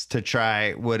office to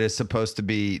try what is supposed to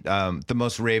be the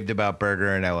most raved about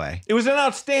burger in LA. It was an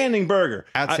outstanding burger.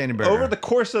 Outstanding burger. Over the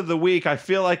course of the week, I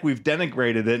feel like we've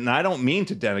denigrated it, and I don't mean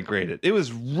to denigrate it. It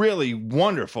was really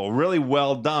wonderful, really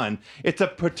well done. It's a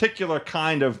particular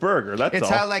kind of burger. That's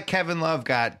It's all. how like Kevin Love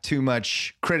got too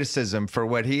much criticism for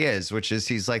what he is, which is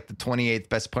he's like the 28th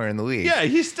best player in the league. Yeah,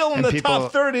 he's still in And the people-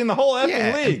 top 30 in the whole effing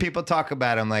Yeah, league. and people talk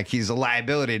about him like he's a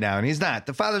liability now, and he's not.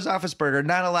 The Father's Office burger,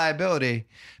 not a liability.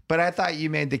 But I thought you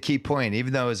made the key point,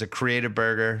 even though it was a creative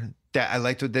burger, that I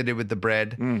liked what they did with the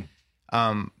bread.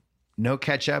 No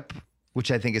ketchup, which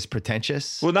I think is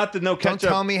pretentious. Well, not the no ketchup. Don't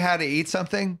tell me how to eat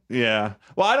something. Yeah.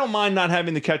 Well, I don't mind not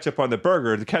having the ketchup on the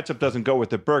burger. The ketchup doesn't go with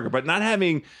the burger, but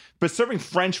serving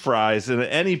French fries in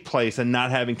any place and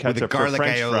not having ketchup for garlic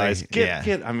French aioli. fries. Yeah.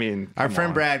 Our come friend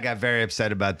on. Brad got very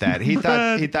upset about that. He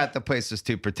thought the place was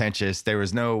too pretentious. There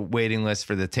was no waiting list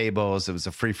for the tables. It was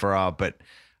a free for all. But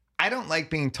I don't like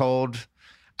being told.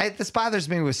 This bothers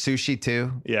me with sushi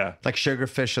too. Yeah. Like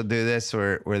Sugarfish will do this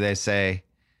where they say,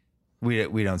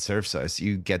 we don't serve sauce.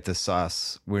 You get the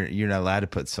sauce. You're not allowed to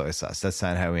put soy sauce. That's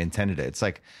not how we intended it. It's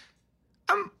like,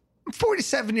 I'm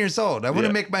 47 years old. I want Yeah.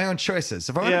 to make my own choices.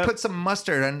 If I want Yeah. to put some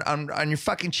mustard on your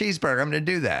fucking cheeseburger, I'm going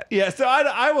to do that. Yeah, so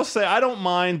I will say I don't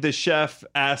mind the chef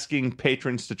asking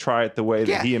patrons to try it the way that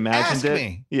Yeah, he imagined ask it.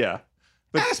 me. Yeah.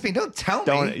 But Ask me. Don't tell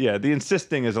don't me. yeah, the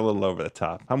insisting is a little over the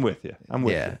top. I'm with you.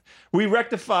 Yeah. We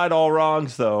rectified all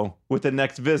wrongs though with the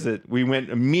next visit. We went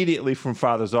immediately from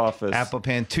Father's office. Apple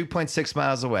Pan, 2.6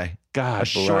 miles away. God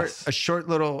bless. A short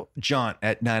little jaunt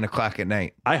at 9 o'clock at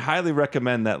night. I highly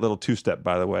recommend that little two-step,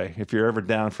 by the way, if you're ever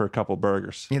down for a couple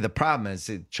burgers. Yeah, the problem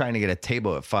is trying to get a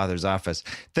table at Father's office.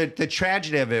 The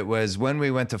tragedy of it was when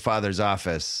we went to Father's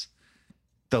office,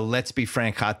 the Let's Be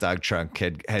Frank hot dog trunk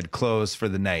had closed for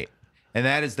the night. And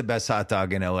that is the best hot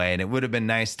dog in LA. And it would have been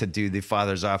nice to do the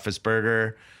Father's office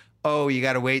burger. Oh, you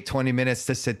got to wait 20 minutes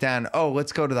to sit down. Oh,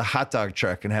 let's go to the hot dog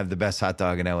truck and have the best hot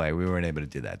dog in LA. We weren't able to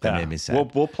do that. That made me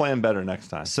sad. We'll plan better next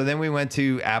time. So then we went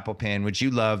to Apple Pan, which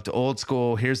you loved. Old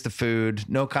school. Here's the food.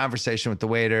 No conversation with the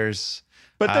waiters.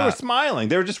 But they were smiling.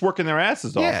 They were just working their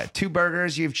asses off. Yeah, 2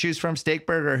 burgers. You choose from steak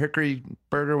burger, hickory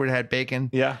burger would have had bacon.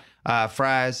 Yeah.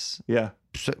 Fries, Yeah.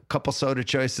 couple soda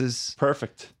choices.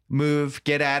 Perfect. Move,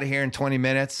 get out of here in 20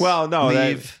 minutes. Well, no,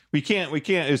 leave. we can't.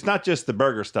 It's not just the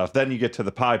burger stuff. Then you get to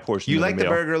the pie portion. You of like the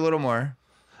meal. burger a little more.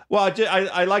 Well,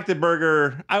 I like the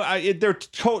burger. They're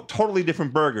totally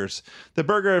different burgers. The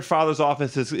burger at Father's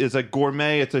Office is a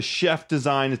gourmet. It's a chef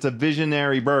design. It's a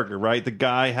visionary burger, right? The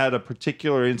guy had a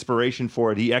particular inspiration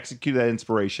for it. He executed that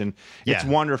inspiration. Yeah. It's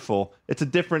wonderful.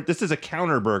 This is a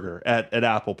counter burger at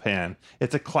Apple Pan.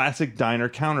 It's a classic diner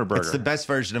counter burger. It's the best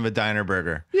version of a diner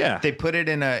burger. Yeah. They put it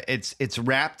it's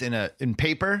wrapped in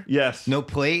paper. Yes. No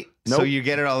plate. So Nope. you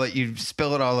get it all, you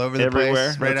spill it all over the Everywhere.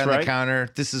 place, right That's on right. the counter.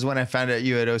 This is when I found out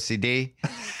you had OCD.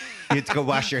 You have to go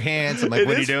wash your hands. I'm like, It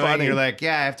what are you is doing? funny. You're like,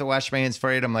 yeah, I have to wash my hands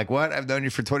for you. And I'm like, what? I've known you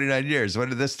for 29 years. When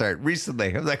did this start?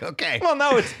 Recently. I'm like, okay. Well,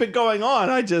 no, it's been going on.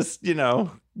 I just,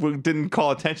 didn't call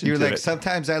attention You're to like, it.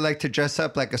 sometimes I like to dress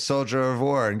up like a soldier of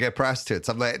war and get prostitutes.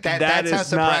 I'm like, That that's how is not-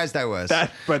 surprised I was.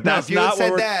 but Now, that's if you had not what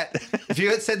said we're- that, if you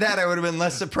had said that, I would have been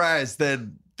less surprised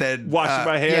than Washing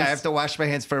my hands. Yeah, I have to wash my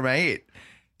hands before I eat.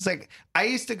 It's like I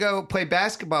used to go play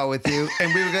basketball with you,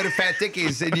 and we would go to Fat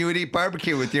Dickie's, and you would eat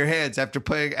barbecue with your hands after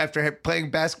playing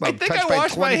basketball. I think touched I by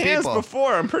washed my 20 hands people.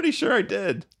 before. I'm pretty sure I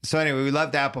did. So anyway, we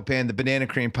loved Apple Pan, the banana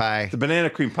cream pie, The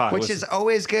banana cream pie, which is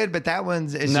always good, but that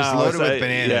one's is just loaded with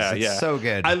bananas. It's so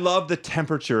good. I love the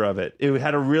temperature of it. It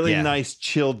had a really Yeah. nice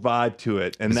chilled vibe to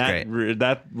it, and It's that great.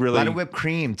 that a really lot of whipped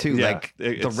cream too, Yeah, like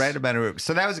the it's- right amount of whipped.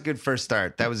 So that was a good first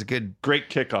start. That was a good.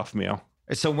 great kickoff meal.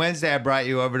 So Wednesday, I brought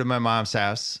you over to my mom's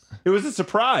house. It was a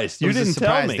surprise. It You was a didn't tell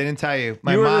surprise. me. They didn't tell you.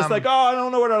 You were just like, oh, I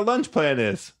don't know what our lunch plan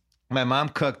is. My mom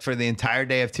cooked for the entire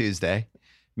day of Tuesday,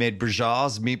 made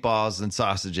brajals, meatballs, and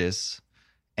sausages,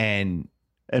 and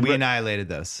we we- annihilated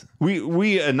those.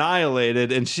 We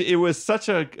annihilated, and it was such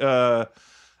a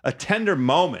tender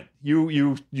moment.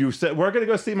 You said we're gonna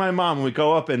go see my mom, and we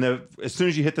go up, and as soon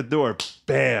as you hit the door,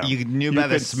 bam! You knew by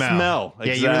the could smell.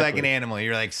 Yeah, you were like an Exactly. animal.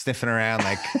 You're like sniffing around,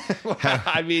 like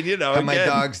I mean, how my again,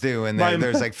 dogs do when my-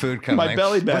 there's like food coming. My Like,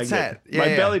 belly magnet. What's that? Yeah, my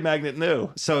yeah. belly magnet knew.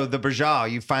 So the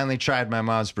brajal, you finally tried my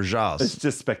mom's brajals. It's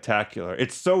just spectacular.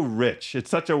 It's so rich.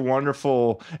 It's such a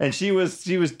wonderful. And she was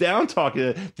down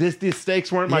talking. These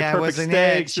steaks weren't my Yeah, it perfect wasn't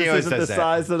it. steaks. She This always isn't does the that.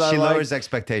 size that I She like. lowers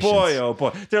expectations. Boy, oh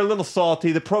boy, they're a little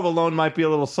salty. The provolone might be a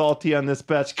little salty on this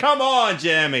batch. Come on,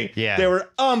 Jamie. Yeah. They were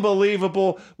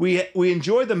unbelievable. We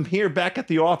enjoyed them here back at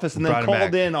the office, and then Brought 'em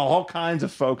called back. in all kinds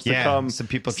of folks to Yeah, come. some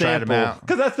people tried 'em out.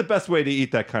 because that's the best way to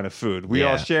eat that kind of food. We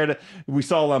all Yeah. shared it. We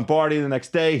saw Lombardi the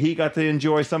next day. He got to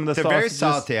enjoy some of the They're sausages.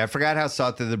 very salty. I forgot how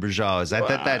salty the brajal is. I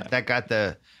thought that got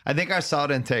the. I think our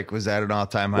salt intake was at an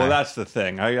all-time high. Well, that's the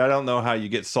thing. I don't know how you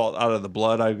get salt out of the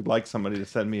blood. I'd like somebody to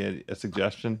send me a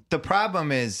suggestion. The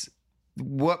problem is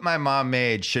what my mom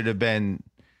made should have been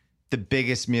the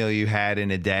biggest meal you had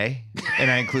in a day,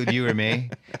 and I include you or me.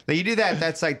 Like you do that,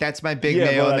 that's my big Yeah,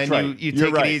 meal, well, and that's then right. you You're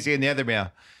take right. it easy in the other meal.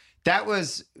 That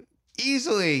was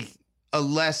easily a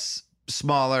less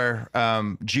smaller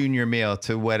junior meal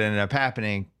to what ended up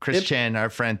happening. Chris Chen, our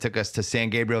friend, took us to San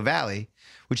Gabriel Valley,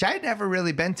 which I had never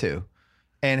really been to,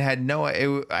 and I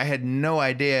had no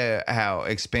idea how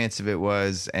expansive it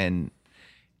was. And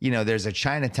there's a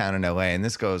Chinatown in LA, and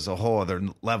this goes a whole other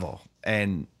level.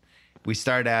 And we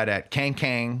started out at Kang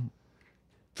Kang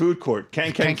Food court.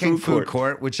 Kang Food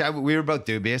Court, which we were both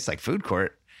dubious, like food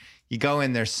court. You go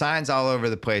in, there's signs all over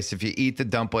the place. If you eat the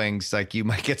dumplings, like you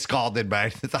might get scalded by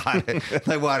the hot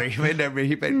like water. You might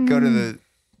go to the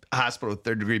hospital with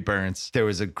 3rd-degree burns. There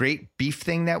was a great beef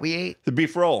thing that we ate. The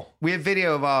beef roll. We have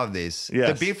video of all of these.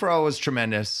 Yes. The beef roll was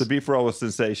tremendous. The beef roll was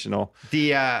sensational.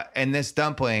 And this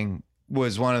dumpling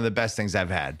was one of the best things I've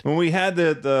had. When we had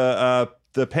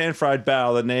the pan fried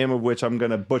bao, the name of which I'm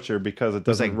going to butcher because it It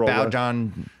was doesn't like roll. Bao right.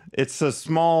 John. It's a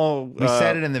small. We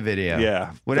said it in the video.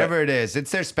 yeah. Whatever it is,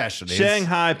 it's their specialty.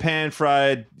 Shanghai pan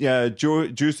fried,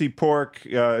 juicy pork.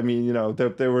 I mean,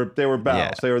 they were baos.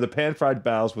 Yeah. They were the pan fried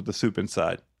baos with the soup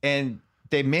inside. And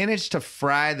they managed to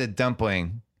fry the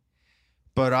dumpling,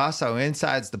 but also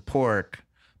inside's the pork.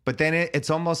 But then it's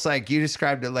almost like you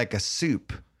described it like a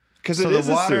soup. Because So it is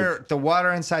the a water, soup. the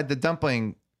water inside the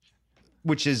dumpling,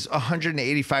 which is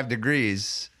 185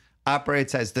 degrees,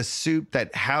 operates as the soup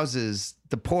that houses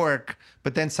the pork,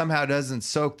 but then somehow doesn't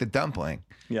soak the dumpling.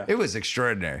 Yeah. It was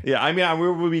extraordinary. Yeah, I mean, we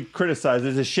would be criticized.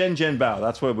 It's a Shenzhen bao.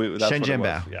 That's what we. That's Shenzhen what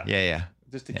it was. bao. Yeah.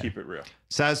 Just to keep it real.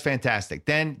 So that was fantastic.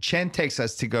 Then Chen takes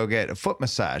us to go get a foot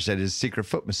massage at his secret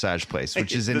foot massage place,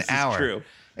 which is an This is hour. true.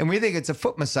 And we think it's a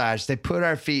foot massage. They put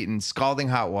our feet in scalding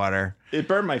hot water It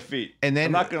burned my feet. And then-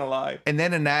 I'm not gonna lie. and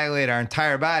then annihilate our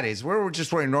entire bodies. We're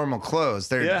just wearing normal clothes.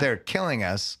 They're killing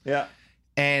us. Yeah.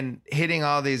 And hitting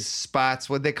all these spots,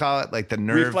 what they call it, like the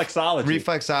nerve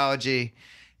reflexology.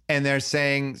 And they're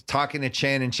talking to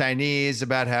Chen in Chinese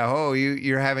about how,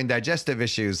 you're having digestive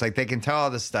issues. Like they can tell all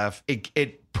this stuff.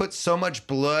 It puts so much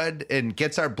blood and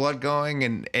gets our blood going,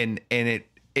 and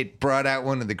it brought out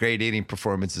one of the great eating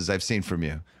performances I've seen from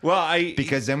you. Well,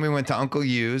 Because then we went to Uncle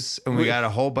Yu's and we got a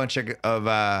whole bunch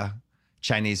of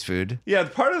Chinese food. Yeah,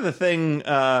 part of the thing.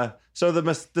 So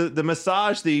the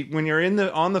massage, when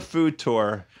you're on the food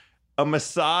tour, a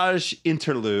massage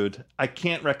interlude, I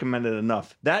can't recommend it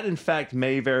enough. That, in fact,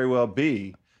 may very well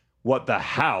be what the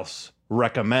house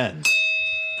recommends.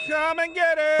 Come and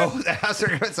get it. Oh, the house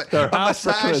recommends a house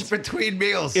massage recommends- between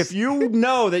meals. If you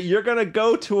know that you're going to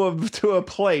go to a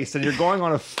place and you're going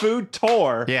on a food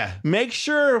tour, Yeah. make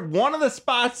sure one of the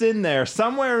spots in there,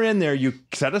 somewhere in there, you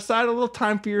set aside a little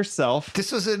time for yourself.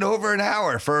 This was over an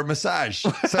hour for a massage,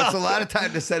 so it's a lot of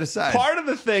time to set aside. Part of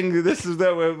the thing, this is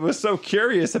that was so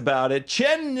curious about it.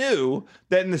 Chen knew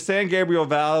that in the San Gabriel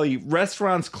Valley,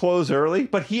 restaurants close early,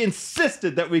 but he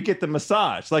insisted that we get the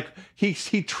massage. Like he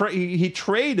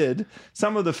traded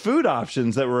some of the food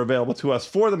options that were available to us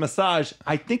for the massage.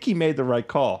 I think he made the right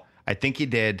call. I think he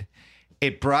did.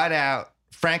 It brought out,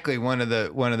 frankly, one of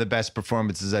the best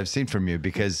performances I've seen from you,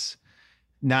 because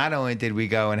not only did we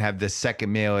go and have the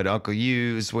second meal at Uncle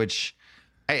Yu's, which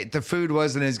the food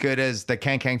wasn't as good as the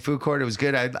Kang Kang food court. It was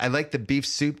good. I liked the beef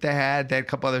soup they had. They had a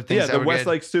couple other things. Yeah, that the were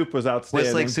Westlake good. soup was outstanding.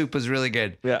 Westlake soup was really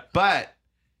good. Yeah. But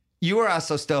you were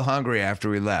also still hungry after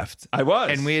we left. I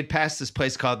was. And we had passed this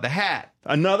place called The Hat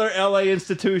Another LA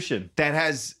institution. that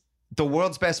has the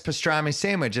world's best pastrami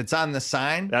sandwich. It's on the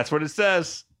sign. That's what it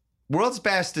says. World's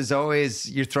best is always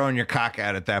you're throwing your cock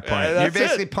out at that point. That's You're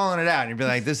basically it. pulling it out. And you're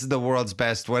like, this is the world's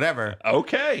best, whatever.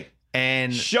 Okay.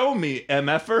 And Show me,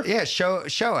 MFer. yeah,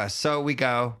 show us. So we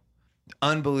go.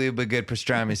 Unbelievably good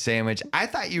pastrami sandwich. I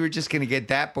thought you were just going to get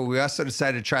that, but we also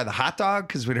decided to try the hot dog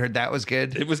because we'd heard that was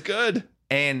good. It was good.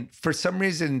 And for some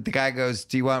reason, the guy goes,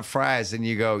 "Do you want fries?" And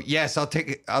you go, "Yes, I'll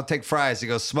take fries." He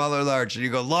goes, "Small or large?" And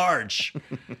you go, "Large."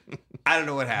 I don't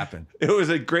know what happened. It was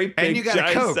a great And big you got a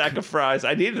giant Coke. sack of fries.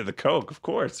 I needed a Coke, of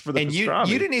course, for the And you pastrami.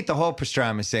 didn't eat the whole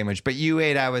pastrami sandwich, but you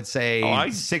ate, I would say,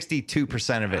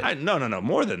 62% of it. No,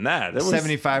 more than that. There was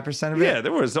 75% of it? Yeah,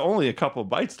 there was only a couple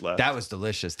bites left. That was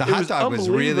delicious. The It hot dog was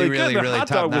really, unbelievably really, good. The really hot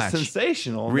top dog notch. was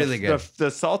sensational. Really good.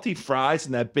 The salty fries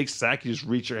and that big sack you just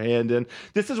reach your hand in.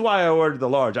 This is why I ordered the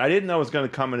large. I didn't know it was going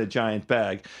to come in a giant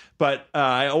bag, but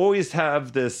I always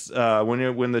have this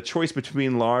when the choice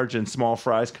between large and small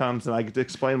fries comes, and I get to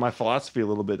explain my philosophy a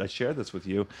little bit. I share this with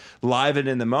you live and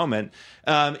in the moment.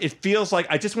 It feels like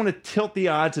I just want to tilt the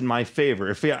odds in my favor.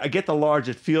 If I get the large,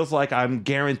 it feels like I'm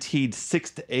guaranteed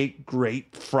 6 to 8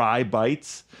 great fry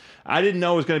bites. I didn't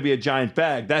know it was going to be a giant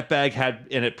bag. That bag had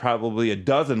in it probably a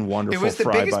dozen wonderful It was the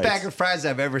fry biggest bites. bag of fries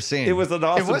I've ever seen. It was an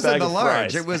awesome It wasn't bag the of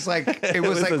large. fries. It was like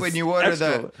was a when you order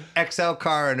extra- the XL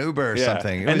car and Uber or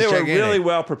something. It and was they were gigantic. really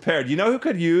well prepared. You know who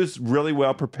could use really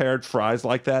well prepared fries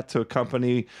like that to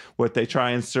accompany what they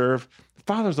try and serve?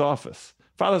 Father's Office.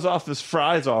 Father's Office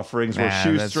fries offerings were Nah,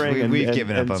 shoestring we've and,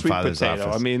 given up and on sweet Father's potato.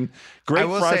 Office. I mean, great I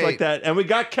will fries say- like that. And we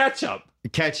got ketchup.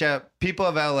 Ketchup. People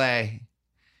of LA,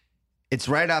 it's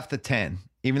right off the 10.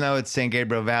 Even though it's San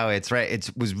Gabriel Valley, it's right. It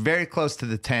was very close to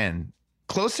the 10.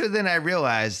 Closer than I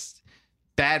realized.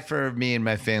 Bad for me and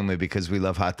my family because we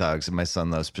love hot dogs and my son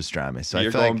loves pastrami. So You're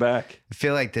I feel going like, back. I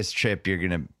feel like this trip,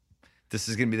 this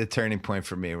is going to be the turning point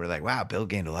for me. We're like, wow, Bill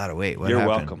gained a lot of weight. What You're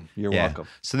happened? welcome. You're welcome.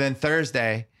 So then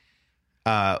Thursday,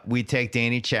 we take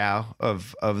Danny Chow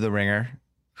of The Ringer,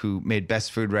 who made the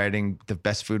best food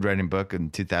writing book in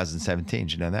 2017.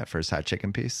 Did you know that for his hot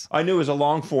chicken piece? I knew it was a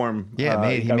long form. Yeah,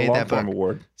 he got a made long that form book.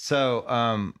 award.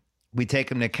 So we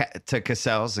take him to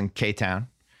Cassell's in K-Town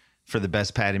for the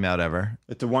best patty melt ever,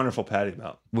 It's a wonderful patty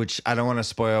melt. which I don't want to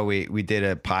spoil. We did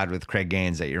a pod with Craig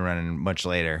Gaines that you're running much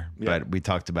later, but we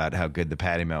talked about how good the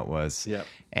patty melt was. Yep.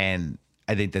 And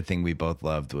I think the thing we both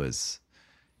loved was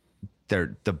the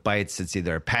bites. It's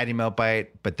either a patty melt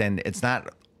bite, but then it's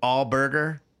not all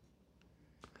burger.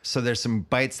 So there's some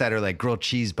bites that are like grilled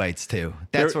cheese bites too.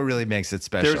 That's what really makes it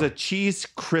special. There's a cheese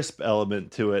crisp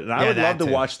element to it, and I Yeah, would love that to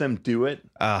too. watch them do it.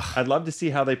 I'd love to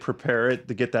see how they prepare it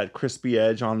to get that crispy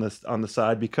edge on the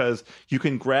side, because you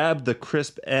can grab the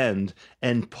crisp end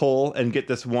and pull and get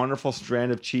this wonderful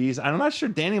strand of cheese. I'm not sure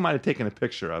Danny might have taken a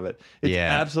picture of it. It's Yeah.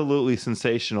 absolutely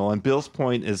sensational, and Bill's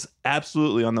point is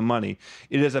absolutely on the money.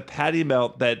 It is a patty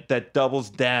melt that doubles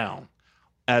down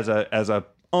as a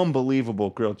unbelievable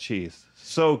grilled cheese.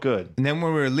 So good. And then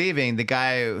when we were leaving, the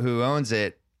guy who owns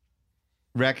it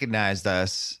recognized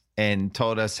us and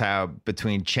told us how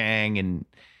between Chang and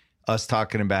us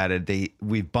talking about it,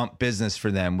 we bumped business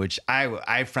for them, which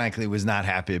I frankly was not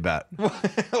happy about.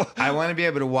 I want to be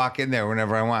able to walk in there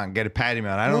whenever I want and get a patty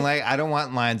melt. I don't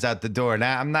want lines out the door.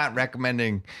 Now, I'm not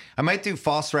recommending. I might do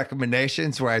false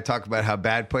recommendations where I talk about how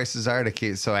bad places are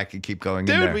so I can keep going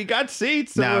in there. Dude, we got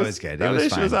seats. No, it was good. It was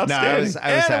fine. Was outstanding. No,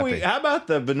 I was happy. How about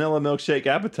the vanilla milkshake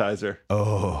appetizer?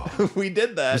 Oh, we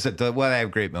did that. was it they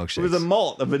have great milkshakes. It was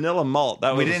a vanilla malt.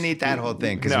 We didn't eat that whole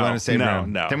thing because we want to save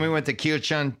room. No. Then we went to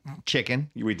Kyochon Chicken.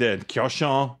 We did.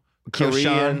 Kyochon,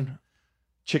 Korean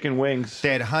chicken wings. They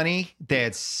had honey, they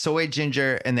had soy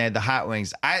ginger, and they had the hot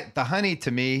wings. The honey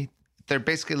to me, they're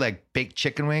basically like baked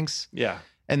chicken wings. Yeah.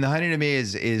 And the honey to me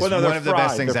is one of the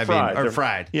best things I've eaten. Or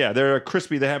fried. Yeah, they're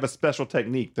crispy. They have a special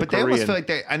technique. But they almost feel like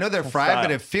I know they're fried,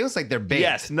 but it feels like they're baked.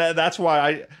 Yes, that's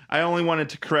why I only wanted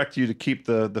to correct you to keep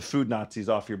the food Nazis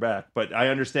off your back. But I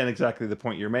understand exactly the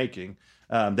point you're making.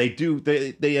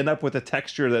 They end up with a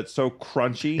texture that's so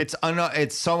crunchy.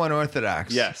 It's so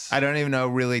unorthodox. Yes. I don't even know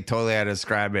really totally how to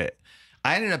describe it.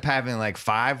 I ended up having like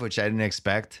 5, which I didn't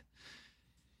expect.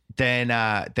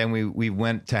 Then we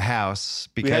went to House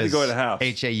because we had to go to House.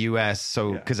 HAUS.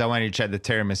 So because I wanted to try the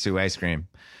tiramisu ice cream,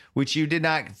 which you did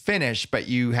not finish, but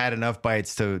you had enough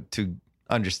bites to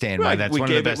understand why that's one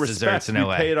of the best desserts in LA.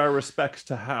 We paid our respects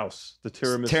to House, the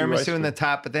tiramisu in the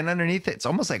top, but then underneath it, it's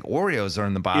almost like Oreos are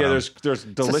in the bottom. Yeah, there's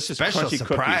delicious crunchy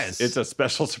surprise. Cookies. It's a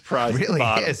special surprise. It really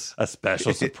at the bottom. is A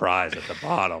special surprise at the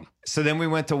bottom. So then we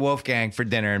went to Wolfgang for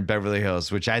dinner in Beverly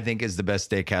Hills, which I think is the best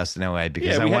steakhouse in LA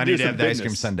because I wanted to have the ice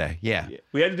cream sundae. Yeah.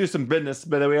 We had to do some business,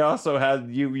 but then we also had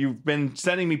you've been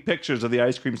sending me pictures of the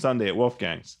ice cream sundae at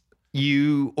Wolfgang's.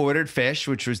 You ordered fish,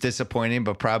 which was disappointing,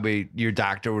 but probably your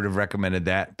doctor would have recommended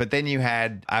that. But then you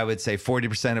had, I would say,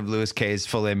 40% of Louis K's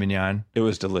filet mignon. It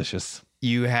was delicious.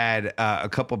 You had a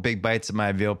couple big bites of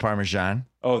my veal parmesan.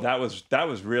 Oh, that was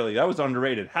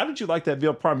underrated. How did you like that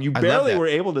veal parm? You barely were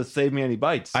able to save me any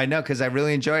bites. I know, because I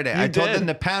really enjoyed it. I told them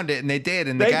to pound it, and they did.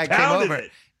 And the guy came over.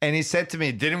 And he said to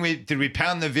me, did we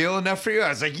pound the veal enough for you? I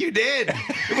was like, you did.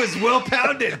 It was well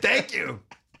pounded. Thank you.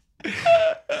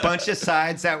 Bunch of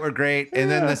sides that were great, and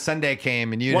then the sundae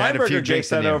came, and you had a few drinks.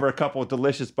 Sent over a couple of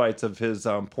delicious bites of his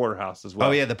porterhouse as well.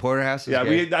 Oh yeah, the porterhouse.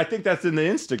 I think that's in the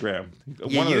Instagram.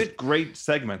 One of those great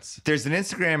segments. There's an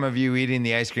Instagram of you eating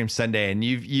the ice cream sundae, and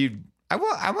I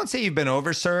won't say you've been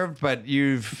overserved, but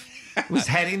was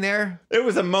heading there. It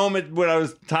was a moment when I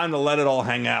was time to let it all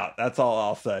hang out. That's all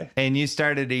I'll say. And you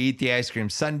started to eat the ice cream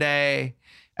sundae.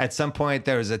 At some point,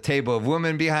 there was a table of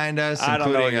women behind us, I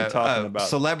don't know what you're including talking a about.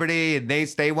 Celebrity, and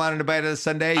they wanted a bite of the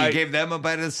sundae. You gave them a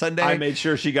bite of the sundae. I made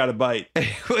sure she got a bite.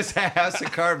 It was a House of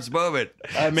Carbs moment.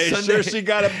 I made sure she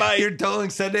got a bite. You're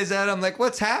doling sundaes out. I'm like,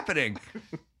 what's happening?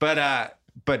 But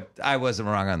I wasn't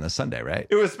wrong on the sundae, right?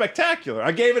 It was spectacular.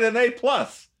 I gave it an A+.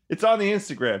 It's on the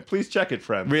Instagram. Please check it,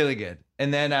 friend. Really good.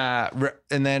 And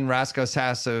then Roscoe's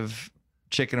House of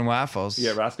Chicken and Waffles.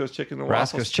 Yeah, Roscoe's Chicken and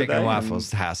Waffles. Roscoe's Chicken and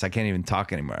Waffles house. I can't even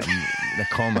talk anymore. I'm in a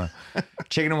coma.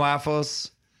 Chicken and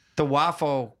Waffles. The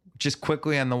waffle, just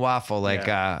quickly on the waffle.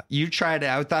 You tried it.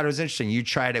 I thought it was interesting. You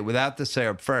tried it without the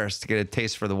syrup first to get a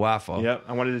taste for the waffle. Yep.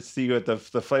 I wanted to see what the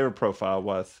flavor profile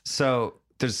was. So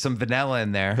there's some vanilla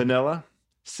in there. Vanilla,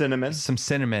 cinnamon. Some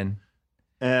cinnamon.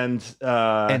 And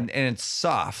it's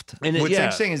soft. And what's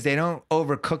interesting is they don't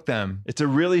overcook them. It's a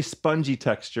really spongy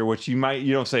texture, which you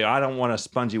don't say, I don't want a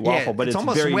spongy waffle, but it's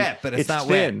almost very wet, but it's not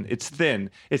thin. wet. It's thin.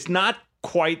 It's not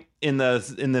quite in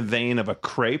the vein of a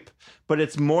crepe, but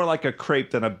it's more like a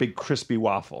crepe than a big crispy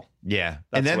waffle. Yeah.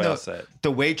 That's and then the way I'll say it. The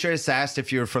waitress asked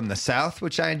if you were from the South,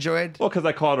 which I enjoyed. Well, because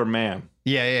I called her ma'am.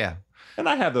 Yeah. And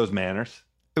I have those manners.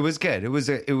 It was good. It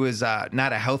was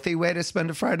not a healthy way to spend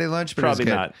a Friday lunch, but Probably it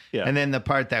was good. not. Yeah. And then the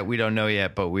part that we don't know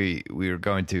yet, but we were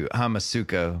going to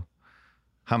Hamasaku.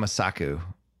 I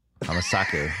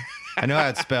know how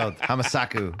it's spelled.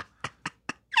 Hamasaku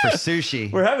for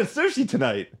sushi. We're having sushi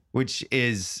tonight, which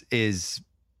is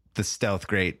the stealth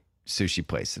great sushi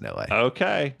place in LA.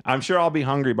 Okay, I'm sure I'll be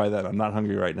hungry by then. I'm not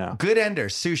hungry right now. Good Ender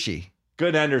sushi.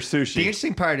 Good Ender sushi. The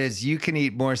interesting part is you can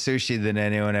eat more sushi than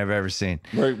anyone I've ever seen.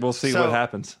 We'll see what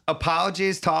happens.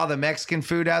 Apologies to all the Mexican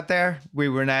food out there. We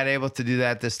were not able to do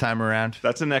that this time around.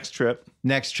 That's the next trip.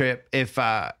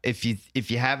 If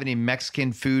you have any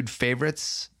Mexican food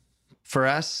favorites for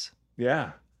us,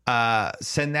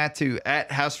 send that to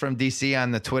 @HouseFromDC on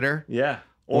the Twitter. Yeah.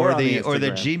 Or the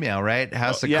Gmail, right?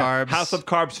 House of Carbs. House of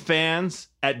Carbs fans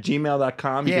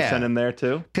 @gmail.com. You can send them there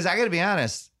too. Because I got to be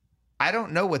honest, I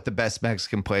don't know what the best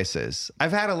Mexican place is.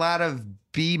 I've had a lot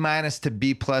of B- to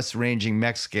B+ ranging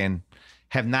Mexican.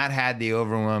 have not had the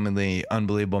overwhelmingly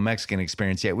unbelievable Mexican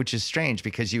experience yet, which is strange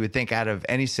because you would think out of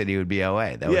any city it would be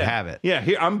LA that would have it. Yeah,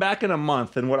 here I'm back in a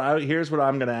month, and here's what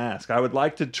I'm going to ask. I would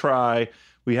like to try.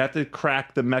 We have to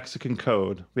crack the Mexican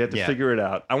code. We have to figure it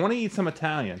out. I want to eat some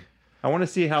Italian. I want to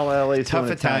see how LA's Tough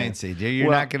doing Italian seed.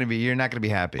 You're not going to be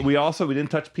happy. We didn't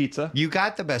touch pizza. You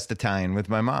got the best Italian with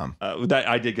my mom.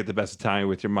 I did get the best Italian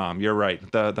with your mom. You're right.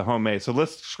 The homemade. So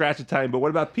let's scratch Italian. But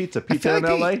what about pizza? Pizza in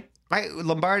LA?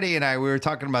 Lombardi and I, we were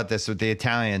talking about this with the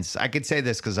Italians. I could say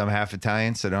this because I'm half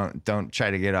Italian, so don't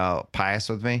try to get all pious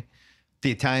with me.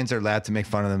 The Italians are allowed to make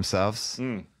fun of themselves.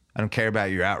 I don't care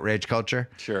about your outrage culture.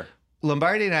 Sure.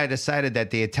 Lombardi and I decided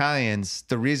that the Italians,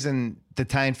 the reason the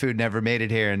Italian food never made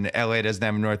it here and LA doesn't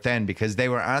have a North End, because they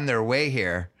were on their way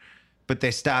here, but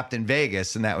they stopped in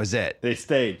Vegas and that was it. They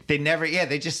stayed.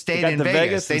 They just stayed in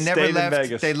Vegas. They never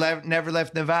left. Never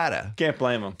left Nevada. Can't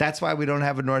blame them. That's why we don't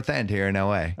have a North End here in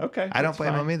LA. Okay, I don't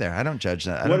blame them either. I don't judge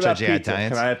that. I what don't about judge the pizza?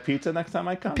 Italians. Can I have pizza next time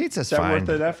I come? Pizza's Is that fine. worth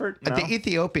an effort? No? The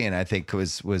Ethiopian, I think,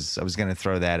 was I was going to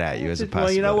throw that at you as a possibility.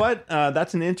 Well, you know what?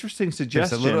 That's an interesting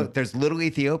suggestion. There's little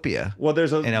Ethiopia. Well,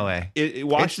 there's in LA.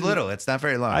 It's little. It's not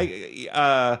very long.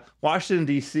 Washington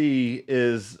D.C.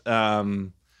 is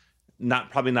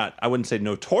probably not. I wouldn't say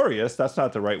notorious. That's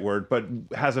not the right word, but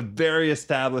has a very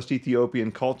established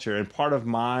Ethiopian culture. And part of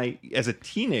my, as a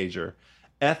teenager,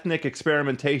 ethnic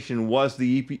experimentation was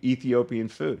the Ethiopian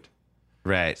food.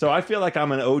 Right. So I feel like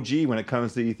I'm an OG when it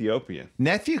comes to Ethiopian.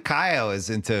 Nephew Kyle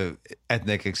is into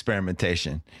ethnic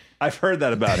experimentation. I've heard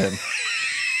that about him.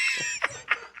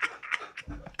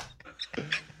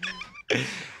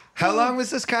 How long was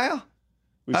this, Kyle?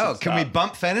 Can we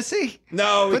bump Fantasy?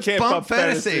 No, we can't bump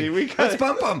Fantasy. Let's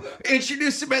bump him.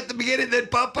 Introduce him at the beginning, then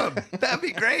bump him. That'd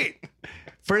be great.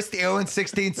 First the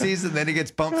 0-16 season, then he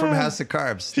gets bumped from House of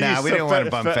Carbs. Nah, we didn't want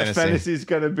to bump Fantasy. Fantasy's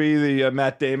going to be the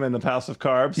Matt Damon of House of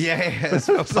Carbs. Yeah.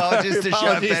 So apologies to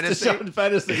Sean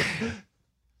Fantasy.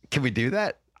 Can we do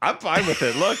that? I'm fine with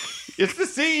it. Look, it's the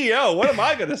CEO. What am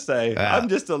I going to say? I'm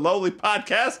just a lowly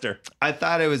podcaster. I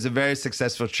thought it was a very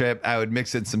successful trip. I would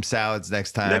mix in some salads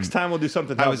next time. Next time we'll do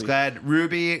something healthy. I was glad.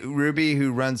 Ruby,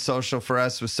 who runs social for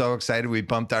us, was so excited. We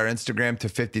bumped our Instagram to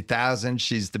 50,000.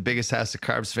 She's the biggest House of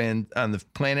Carbs fan on the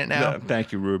planet now.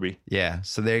 Thank you, Ruby. Yeah.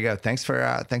 So there you go. Thanks for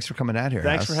coming out here.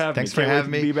 Thanks for having me. Thanks for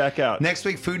having me. Be back out next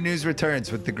week. Food News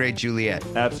returns with the great Juliet.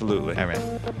 Absolutely. All right.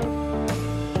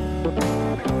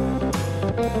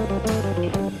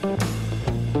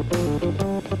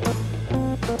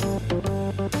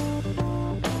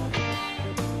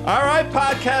 All right,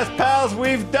 podcast pals,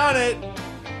 we've done it.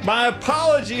 My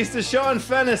apologies to Sean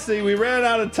Fantasy. We ran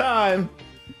out of time.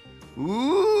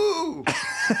 Ooh.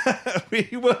 We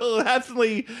will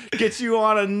definitely get you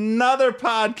on another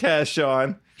podcast,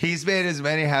 Sean. He's made as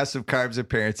many House of Carbs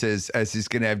appearances as he's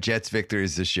going to have Jets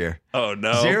victories this year. Oh,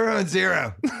 no.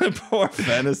 0-0. Poor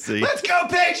Fantasy. Let's go,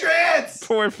 Patriots!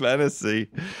 Poor Fantasy.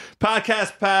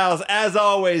 Podcast pals, as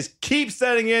always, keep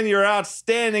sending in your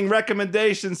outstanding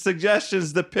recommendations,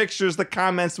 suggestions, the pictures, the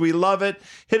comments. We love it.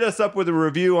 Hit us up with a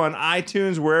review on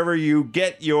iTunes, wherever you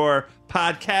get your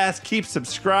podcast. Keep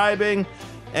subscribing.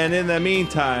 And in the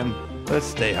meantime, let's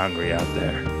stay hungry out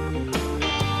there.